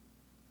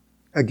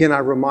 Again, I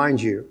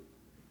remind you,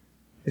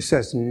 this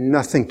has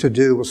nothing to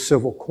do with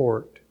civil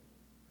court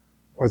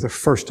or the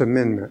First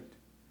Amendment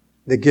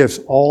that gives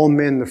all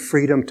men the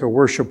freedom to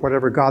worship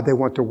whatever God they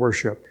want to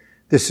worship.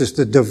 This is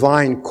the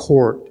divine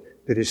court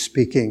that is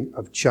speaking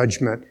of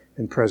judgment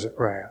and present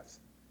wrath.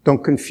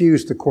 Don't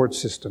confuse the court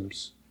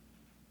systems.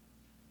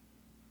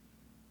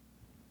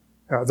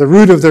 The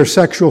root of their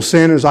sexual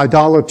sin is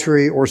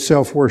idolatry or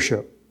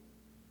self-worship.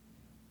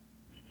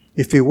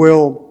 If you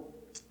will,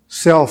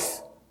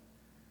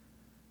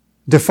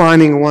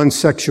 self-defining one's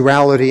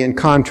sexuality in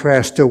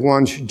contrast to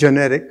one's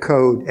genetic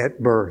code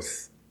at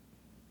birth.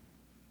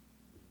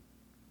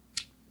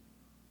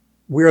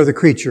 We are the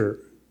creature.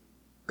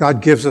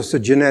 God gives us a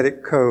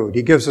genetic code.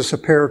 He gives us a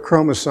pair of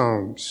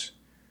chromosomes.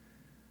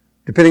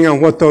 Depending on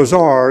what those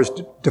are,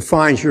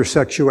 defines your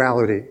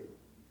sexuality.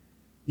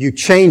 You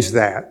change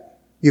that,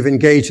 you've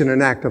engaged in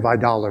an act of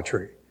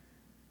idolatry.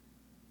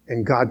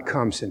 And God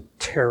comes in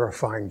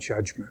terrifying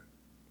judgment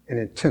and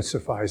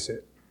intensifies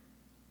it.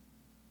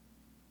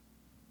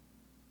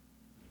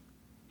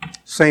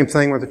 Same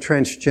thing with the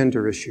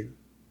transgender issue.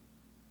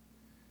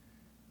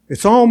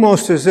 It's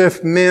almost as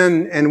if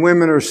men and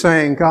women are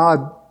saying,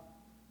 God,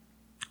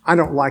 I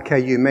don't like how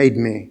you made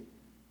me.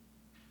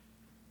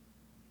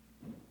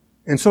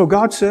 And so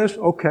God says,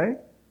 okay,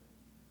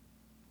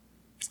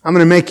 I'm going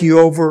to make you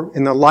over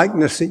in the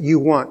likeness that you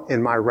want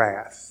in my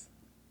wrath.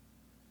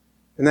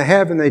 And they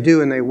have and they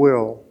do and they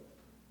will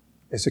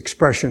as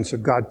expressions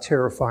of God's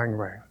terrifying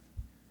wrath.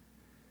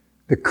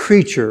 The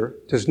creature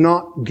does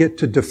not get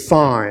to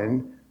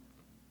define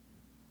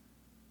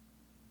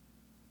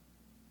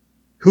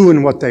who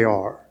and what they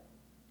are.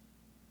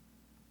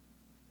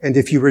 And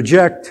if you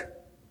reject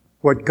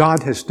what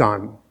God has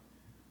done,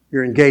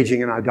 you're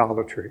engaging in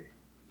idolatry.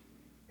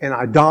 And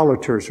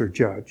idolaters are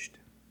judged.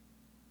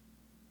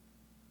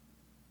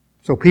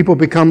 So people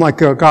become like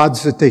the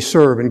gods that they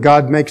serve, and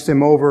God makes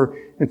them over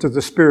into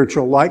the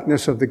spiritual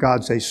likeness of the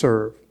gods they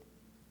serve.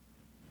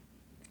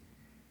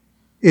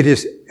 It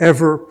is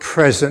ever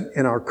present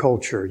in our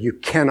culture. You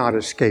cannot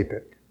escape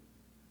it.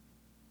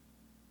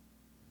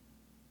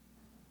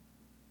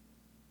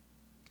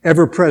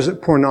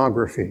 Ever-present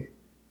pornography.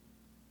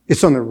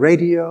 It's on the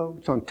radio,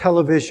 it's on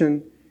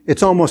television,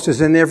 it's almost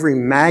as in every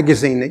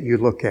magazine that you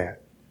look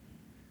at.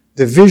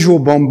 The visual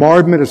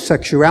bombardment of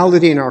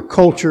sexuality in our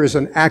culture is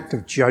an act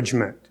of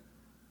judgment.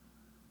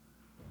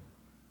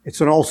 It's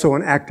also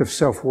an act of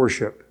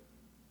self-worship.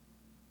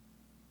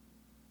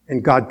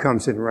 And God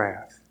comes in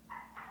wrath.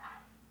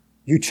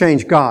 You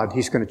change God,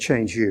 He's going to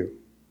change you.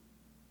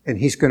 And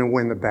He's going to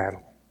win the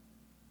battle.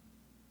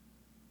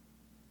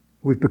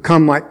 We've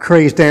become like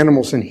crazed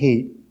animals in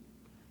heat.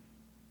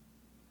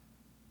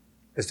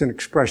 It's an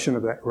expression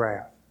of that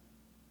wrath.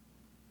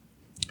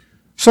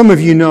 Some of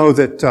you know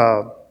that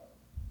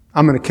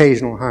I'm an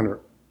occasional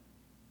hunter.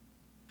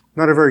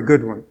 Not a very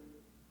good one,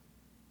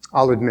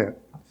 I'll admit.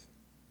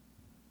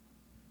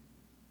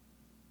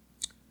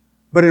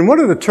 But in one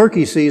of the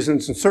turkey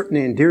seasons, and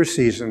certainly in deer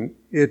season,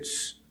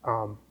 it's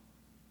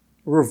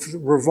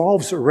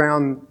revolves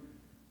around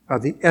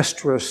the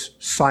estrus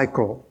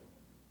cycle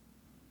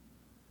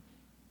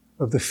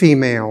of the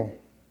female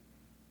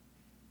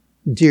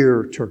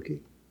deer turkey.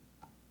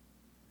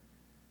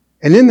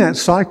 And in that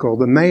cycle,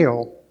 the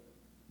male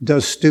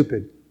does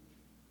stupid.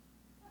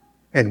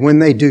 And when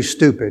they do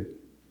stupid,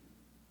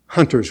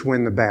 hunters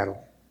win the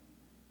battle.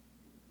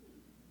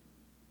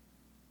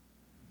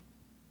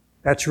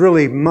 That's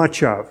really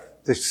much of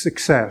the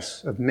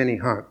success of many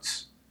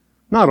hunts.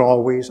 Not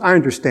always. I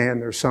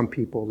understand there's some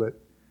people that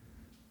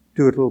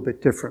do it a little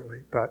bit differently,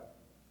 but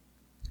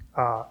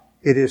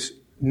it is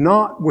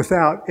not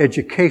without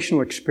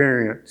educational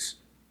experience.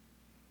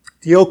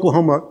 The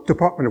Oklahoma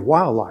Department of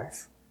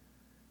Wildlife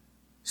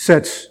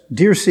sets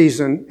deer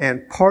season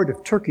and part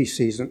of turkey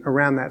season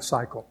around that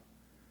cycle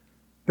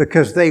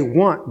because they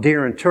want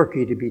deer and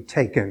turkey to be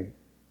taken.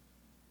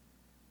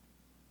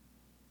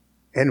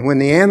 And when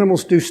the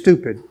animals do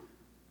stupid,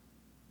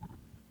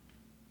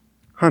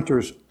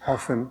 hunters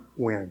often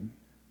win.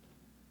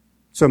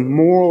 It's a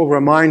moral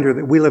reminder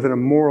that we live in a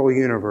moral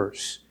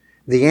universe.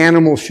 The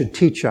animals should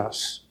teach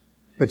us,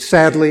 but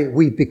sadly,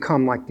 we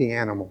become like the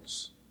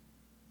animals.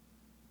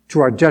 To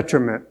our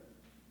detriment,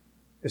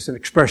 it's an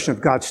expression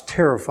of God's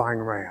terrifying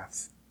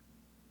wrath.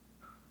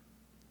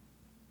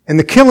 And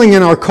the killing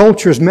in our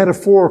culture is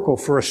metaphorical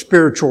for a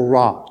spiritual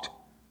rot.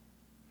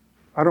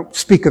 I don't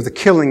speak of the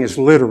killing as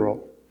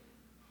literal.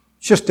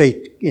 It's just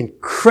an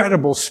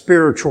incredible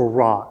spiritual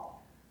rot.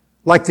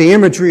 Like the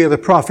imagery of the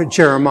prophet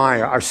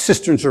Jeremiah, our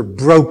cisterns are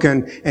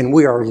broken and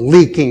we are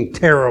leaking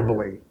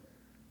terribly.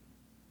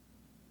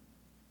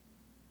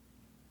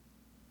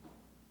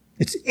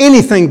 It's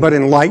anything but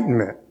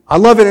enlightenment. I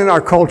love it in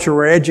our culture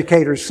where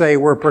educators say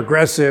we're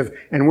progressive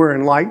and we're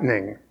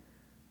enlightening.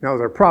 No,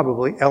 they're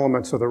probably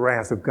elements of the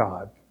wrath of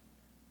God.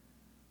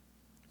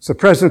 It's the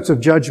presence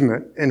of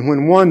judgment. And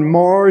when one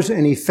mars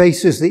and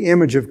effaces the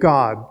image of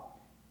God,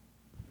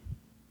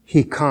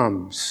 He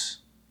comes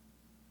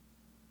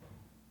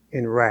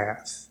in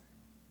wrath.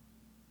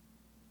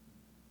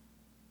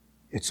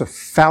 It's a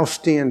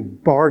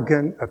Faustian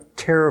bargain of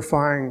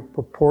terrifying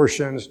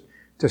proportions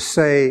to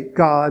say,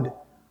 God,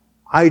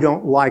 I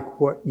don't like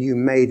what you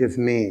made of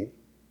me.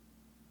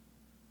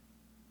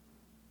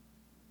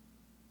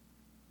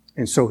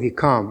 And so He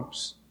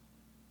comes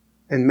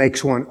and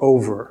makes one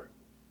over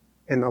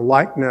in the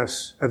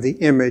likeness of the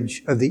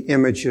image of the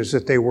images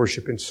that they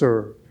worship and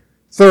serve.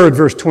 Third,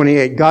 verse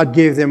 28, God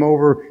gave them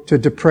over to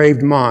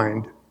depraved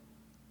mind.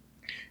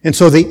 And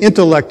so the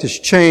intellect is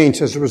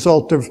changed as a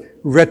result of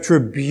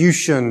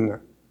retribution.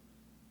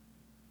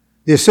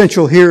 The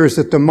essential here is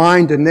that the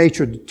mind and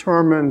nature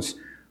determines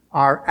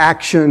our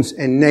actions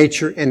and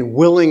nature and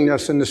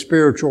willingness in the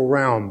spiritual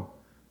realm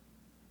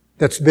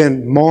that's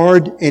been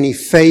marred and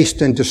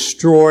effaced and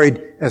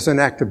destroyed as an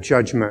act of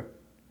judgment.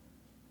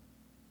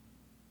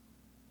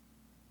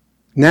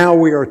 Now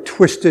we are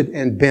twisted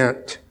and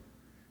bent,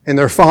 and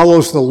there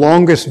follows the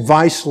longest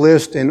vice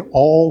list in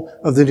all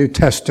of the New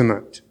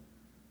Testament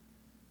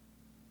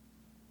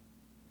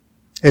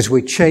as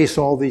we chase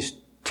all these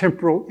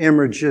temporal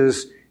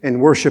images and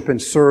worship and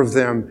serve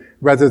them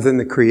rather than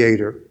the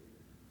Creator.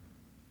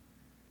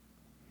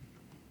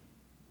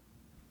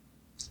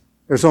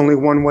 There's only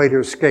one way to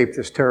escape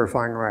this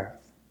terrifying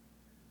wrath.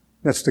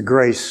 That's the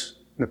grace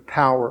and the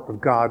power of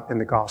God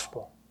and the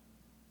gospel.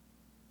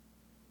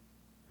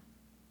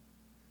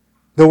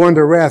 Though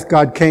under wrath,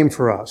 God came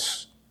for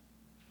us.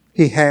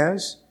 He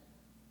has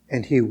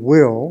and He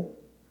will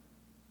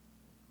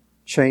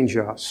change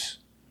us.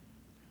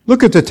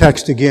 Look at the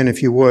text again,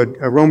 if you would.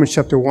 Romans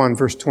chapter 1,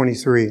 verse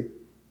 23.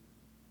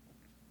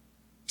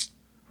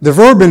 The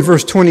verb in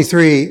verse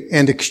 23,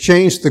 and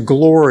exchange the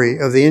glory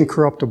of the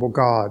incorruptible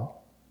God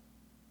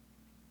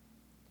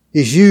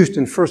is used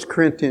in 1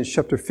 Corinthians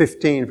chapter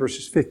 15,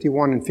 verses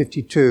 51 and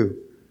 52,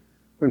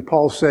 when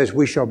Paul says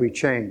we shall be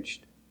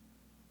changed.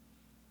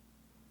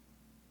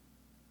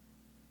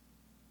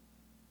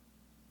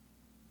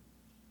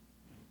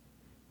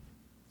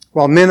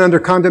 While men under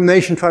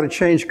condemnation try to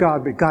change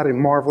God, but God in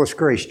marvelous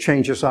grace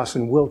changes us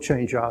and will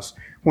change us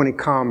when He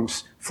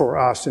comes for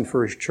us and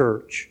for His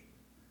church.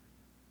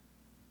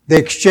 They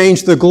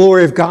exchange the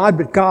glory of God,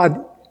 but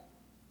God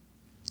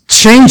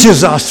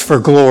changes us for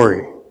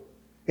glory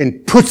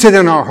and puts it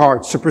in our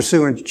hearts to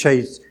pursue and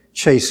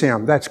chase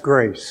Him. That's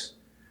grace.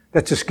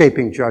 That's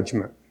escaping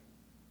judgment.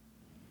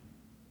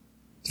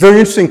 It's very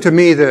interesting to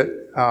me that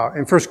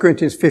in 1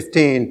 Corinthians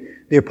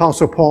 15, the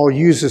Apostle Paul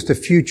uses the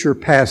future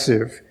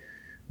passive.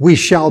 We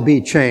shall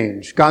be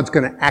changed. God's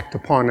going to act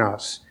upon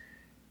us.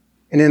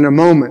 And in a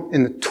moment,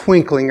 in the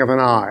twinkling of an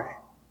eye,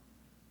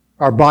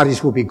 our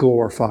bodies will be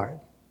glorified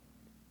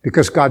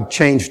because God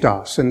changed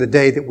us in the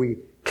day that we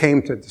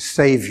came to the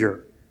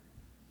Savior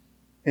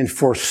and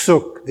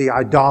forsook the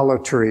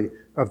idolatry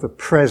of the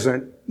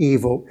present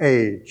evil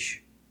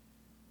age.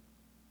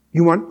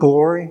 You want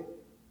glory?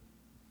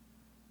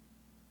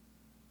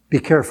 Be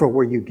careful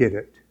where you get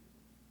it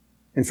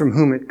and from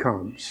whom it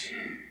comes.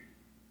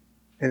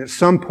 And at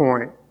some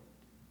point,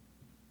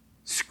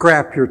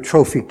 scrap your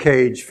trophy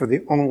cage for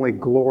the only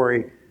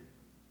glory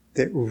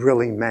that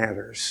really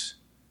matters.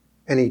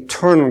 An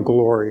eternal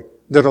glory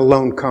that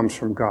alone comes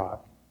from God.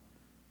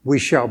 We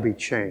shall be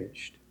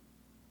changed.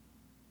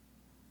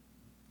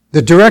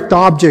 The direct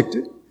object,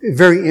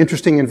 very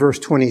interesting in verse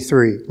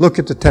 23. Look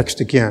at the text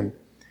again.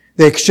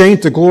 They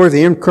exchanged the glory of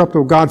the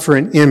incorruptible God for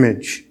an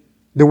image.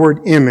 The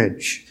word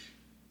image.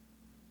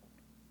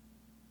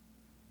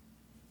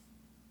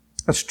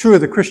 That's true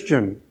of the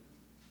Christian.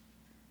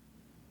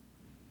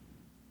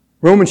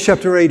 Romans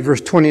chapter 8,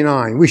 verse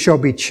 29. We shall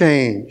be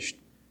changed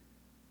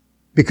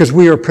because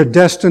we are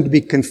predestined to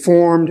be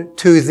conformed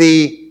to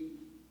the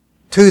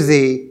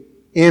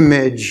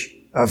image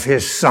of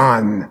His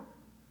Son.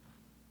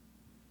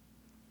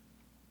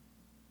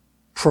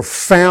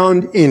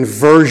 Profound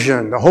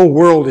inversion. The whole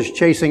world is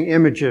chasing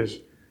images.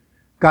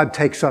 God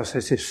takes us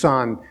as His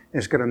Son and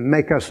is going to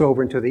make us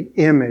over into the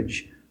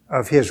image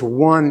of His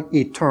one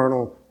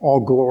eternal,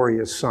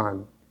 all-glorious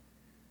Son.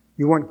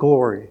 You want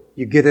glory,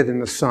 you get it in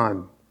the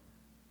Son,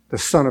 the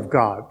Son of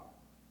God,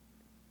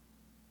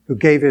 who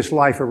gave His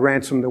life a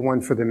ransom, the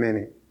one for the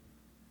many.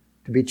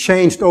 To be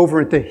changed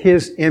over into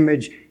His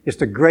image is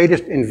the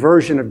greatest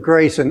inversion of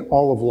grace in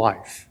all of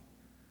life.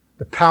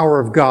 The power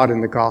of God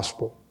in the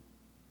gospel.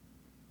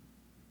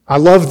 I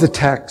love the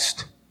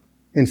text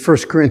in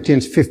 1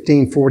 Corinthians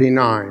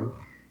 15:49.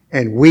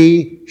 And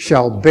we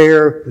shall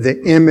bear the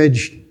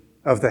image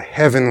of the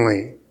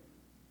heavenly.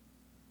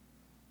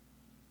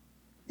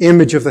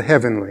 Image of the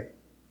heavenly.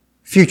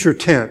 Future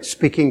tense,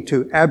 speaking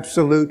to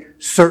absolute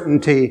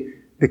certainty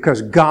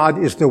because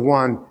God is the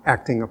one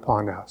acting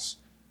upon us.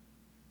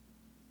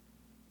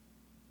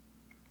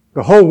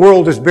 The whole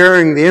world is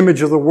bearing the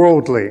image of the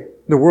worldly.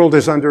 The world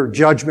is under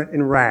judgment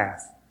and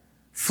wrath.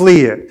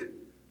 Flee it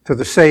to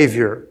the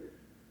Savior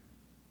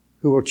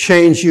who will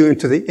change you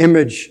into the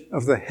image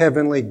of the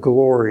heavenly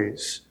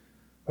glories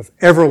of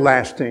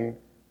everlasting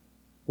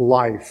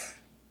life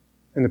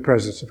in the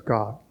presence of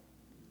God.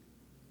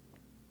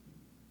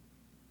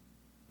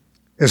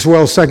 As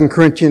well, 2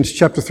 Corinthians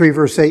chapter 3,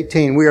 verse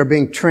 18, we are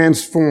being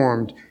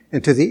transformed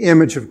into the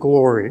image of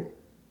glory.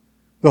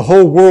 The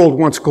whole world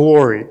wants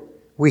glory.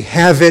 We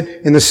have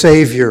it in the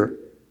Savior,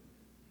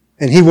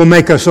 and He will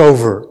make us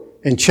over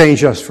and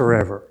change us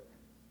forever.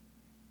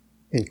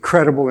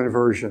 Incredible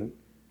inversion.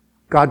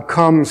 God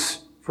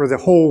comes for the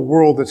whole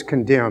world that's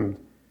condemned,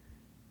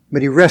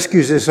 but He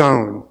rescues His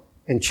own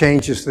and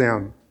changes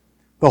them.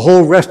 The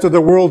whole rest of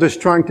the world is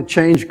trying to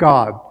change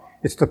God.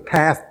 It's the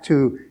path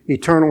to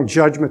eternal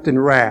judgment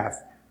and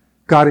wrath.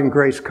 God in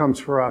grace comes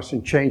for us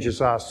and changes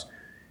us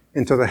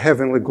into the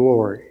heavenly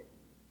glory.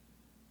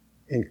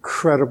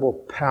 Incredible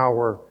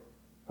power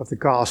of the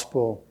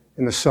gospel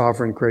and the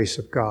sovereign grace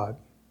of God.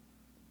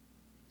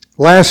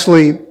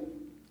 Lastly,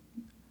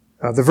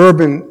 the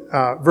verb in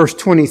verse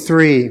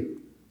 23,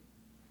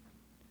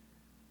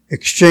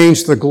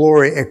 exchange the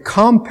glory. A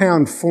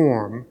compound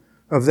form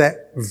of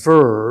that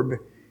verb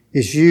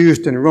is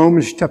used in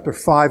Romans chapter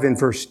 5 and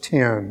verse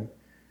 10.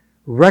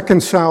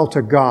 Reconcile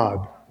to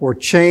God, or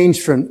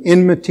change from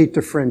enmity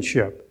to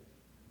friendship.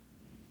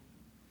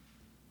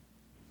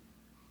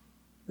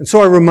 And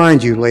so I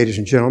remind you, ladies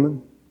and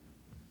gentlemen,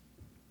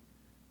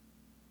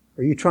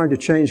 are you trying to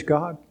change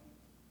God?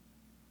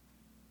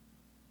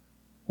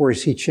 Or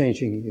is He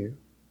changing you?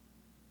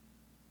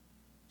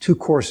 Two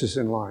courses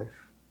in life.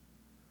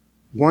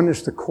 One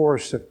is the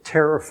course of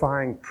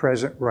terrifying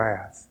present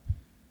wrath.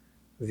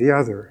 The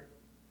other,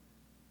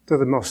 to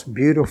the most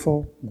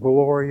beautiful,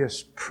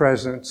 glorious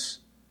presence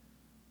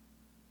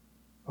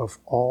of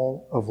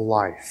all of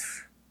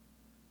life.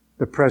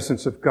 The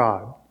presence of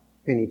God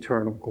in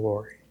eternal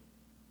glory.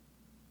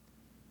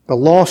 The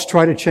lost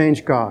try to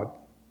change God.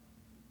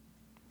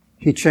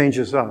 He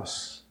changes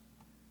us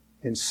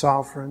in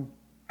sovereign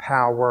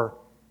power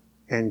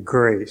and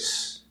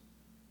grace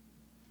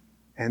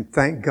and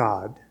thank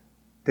God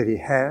that He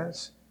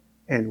has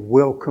and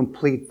will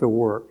complete the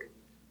work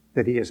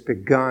that He has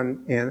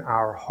begun in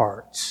our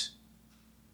hearts.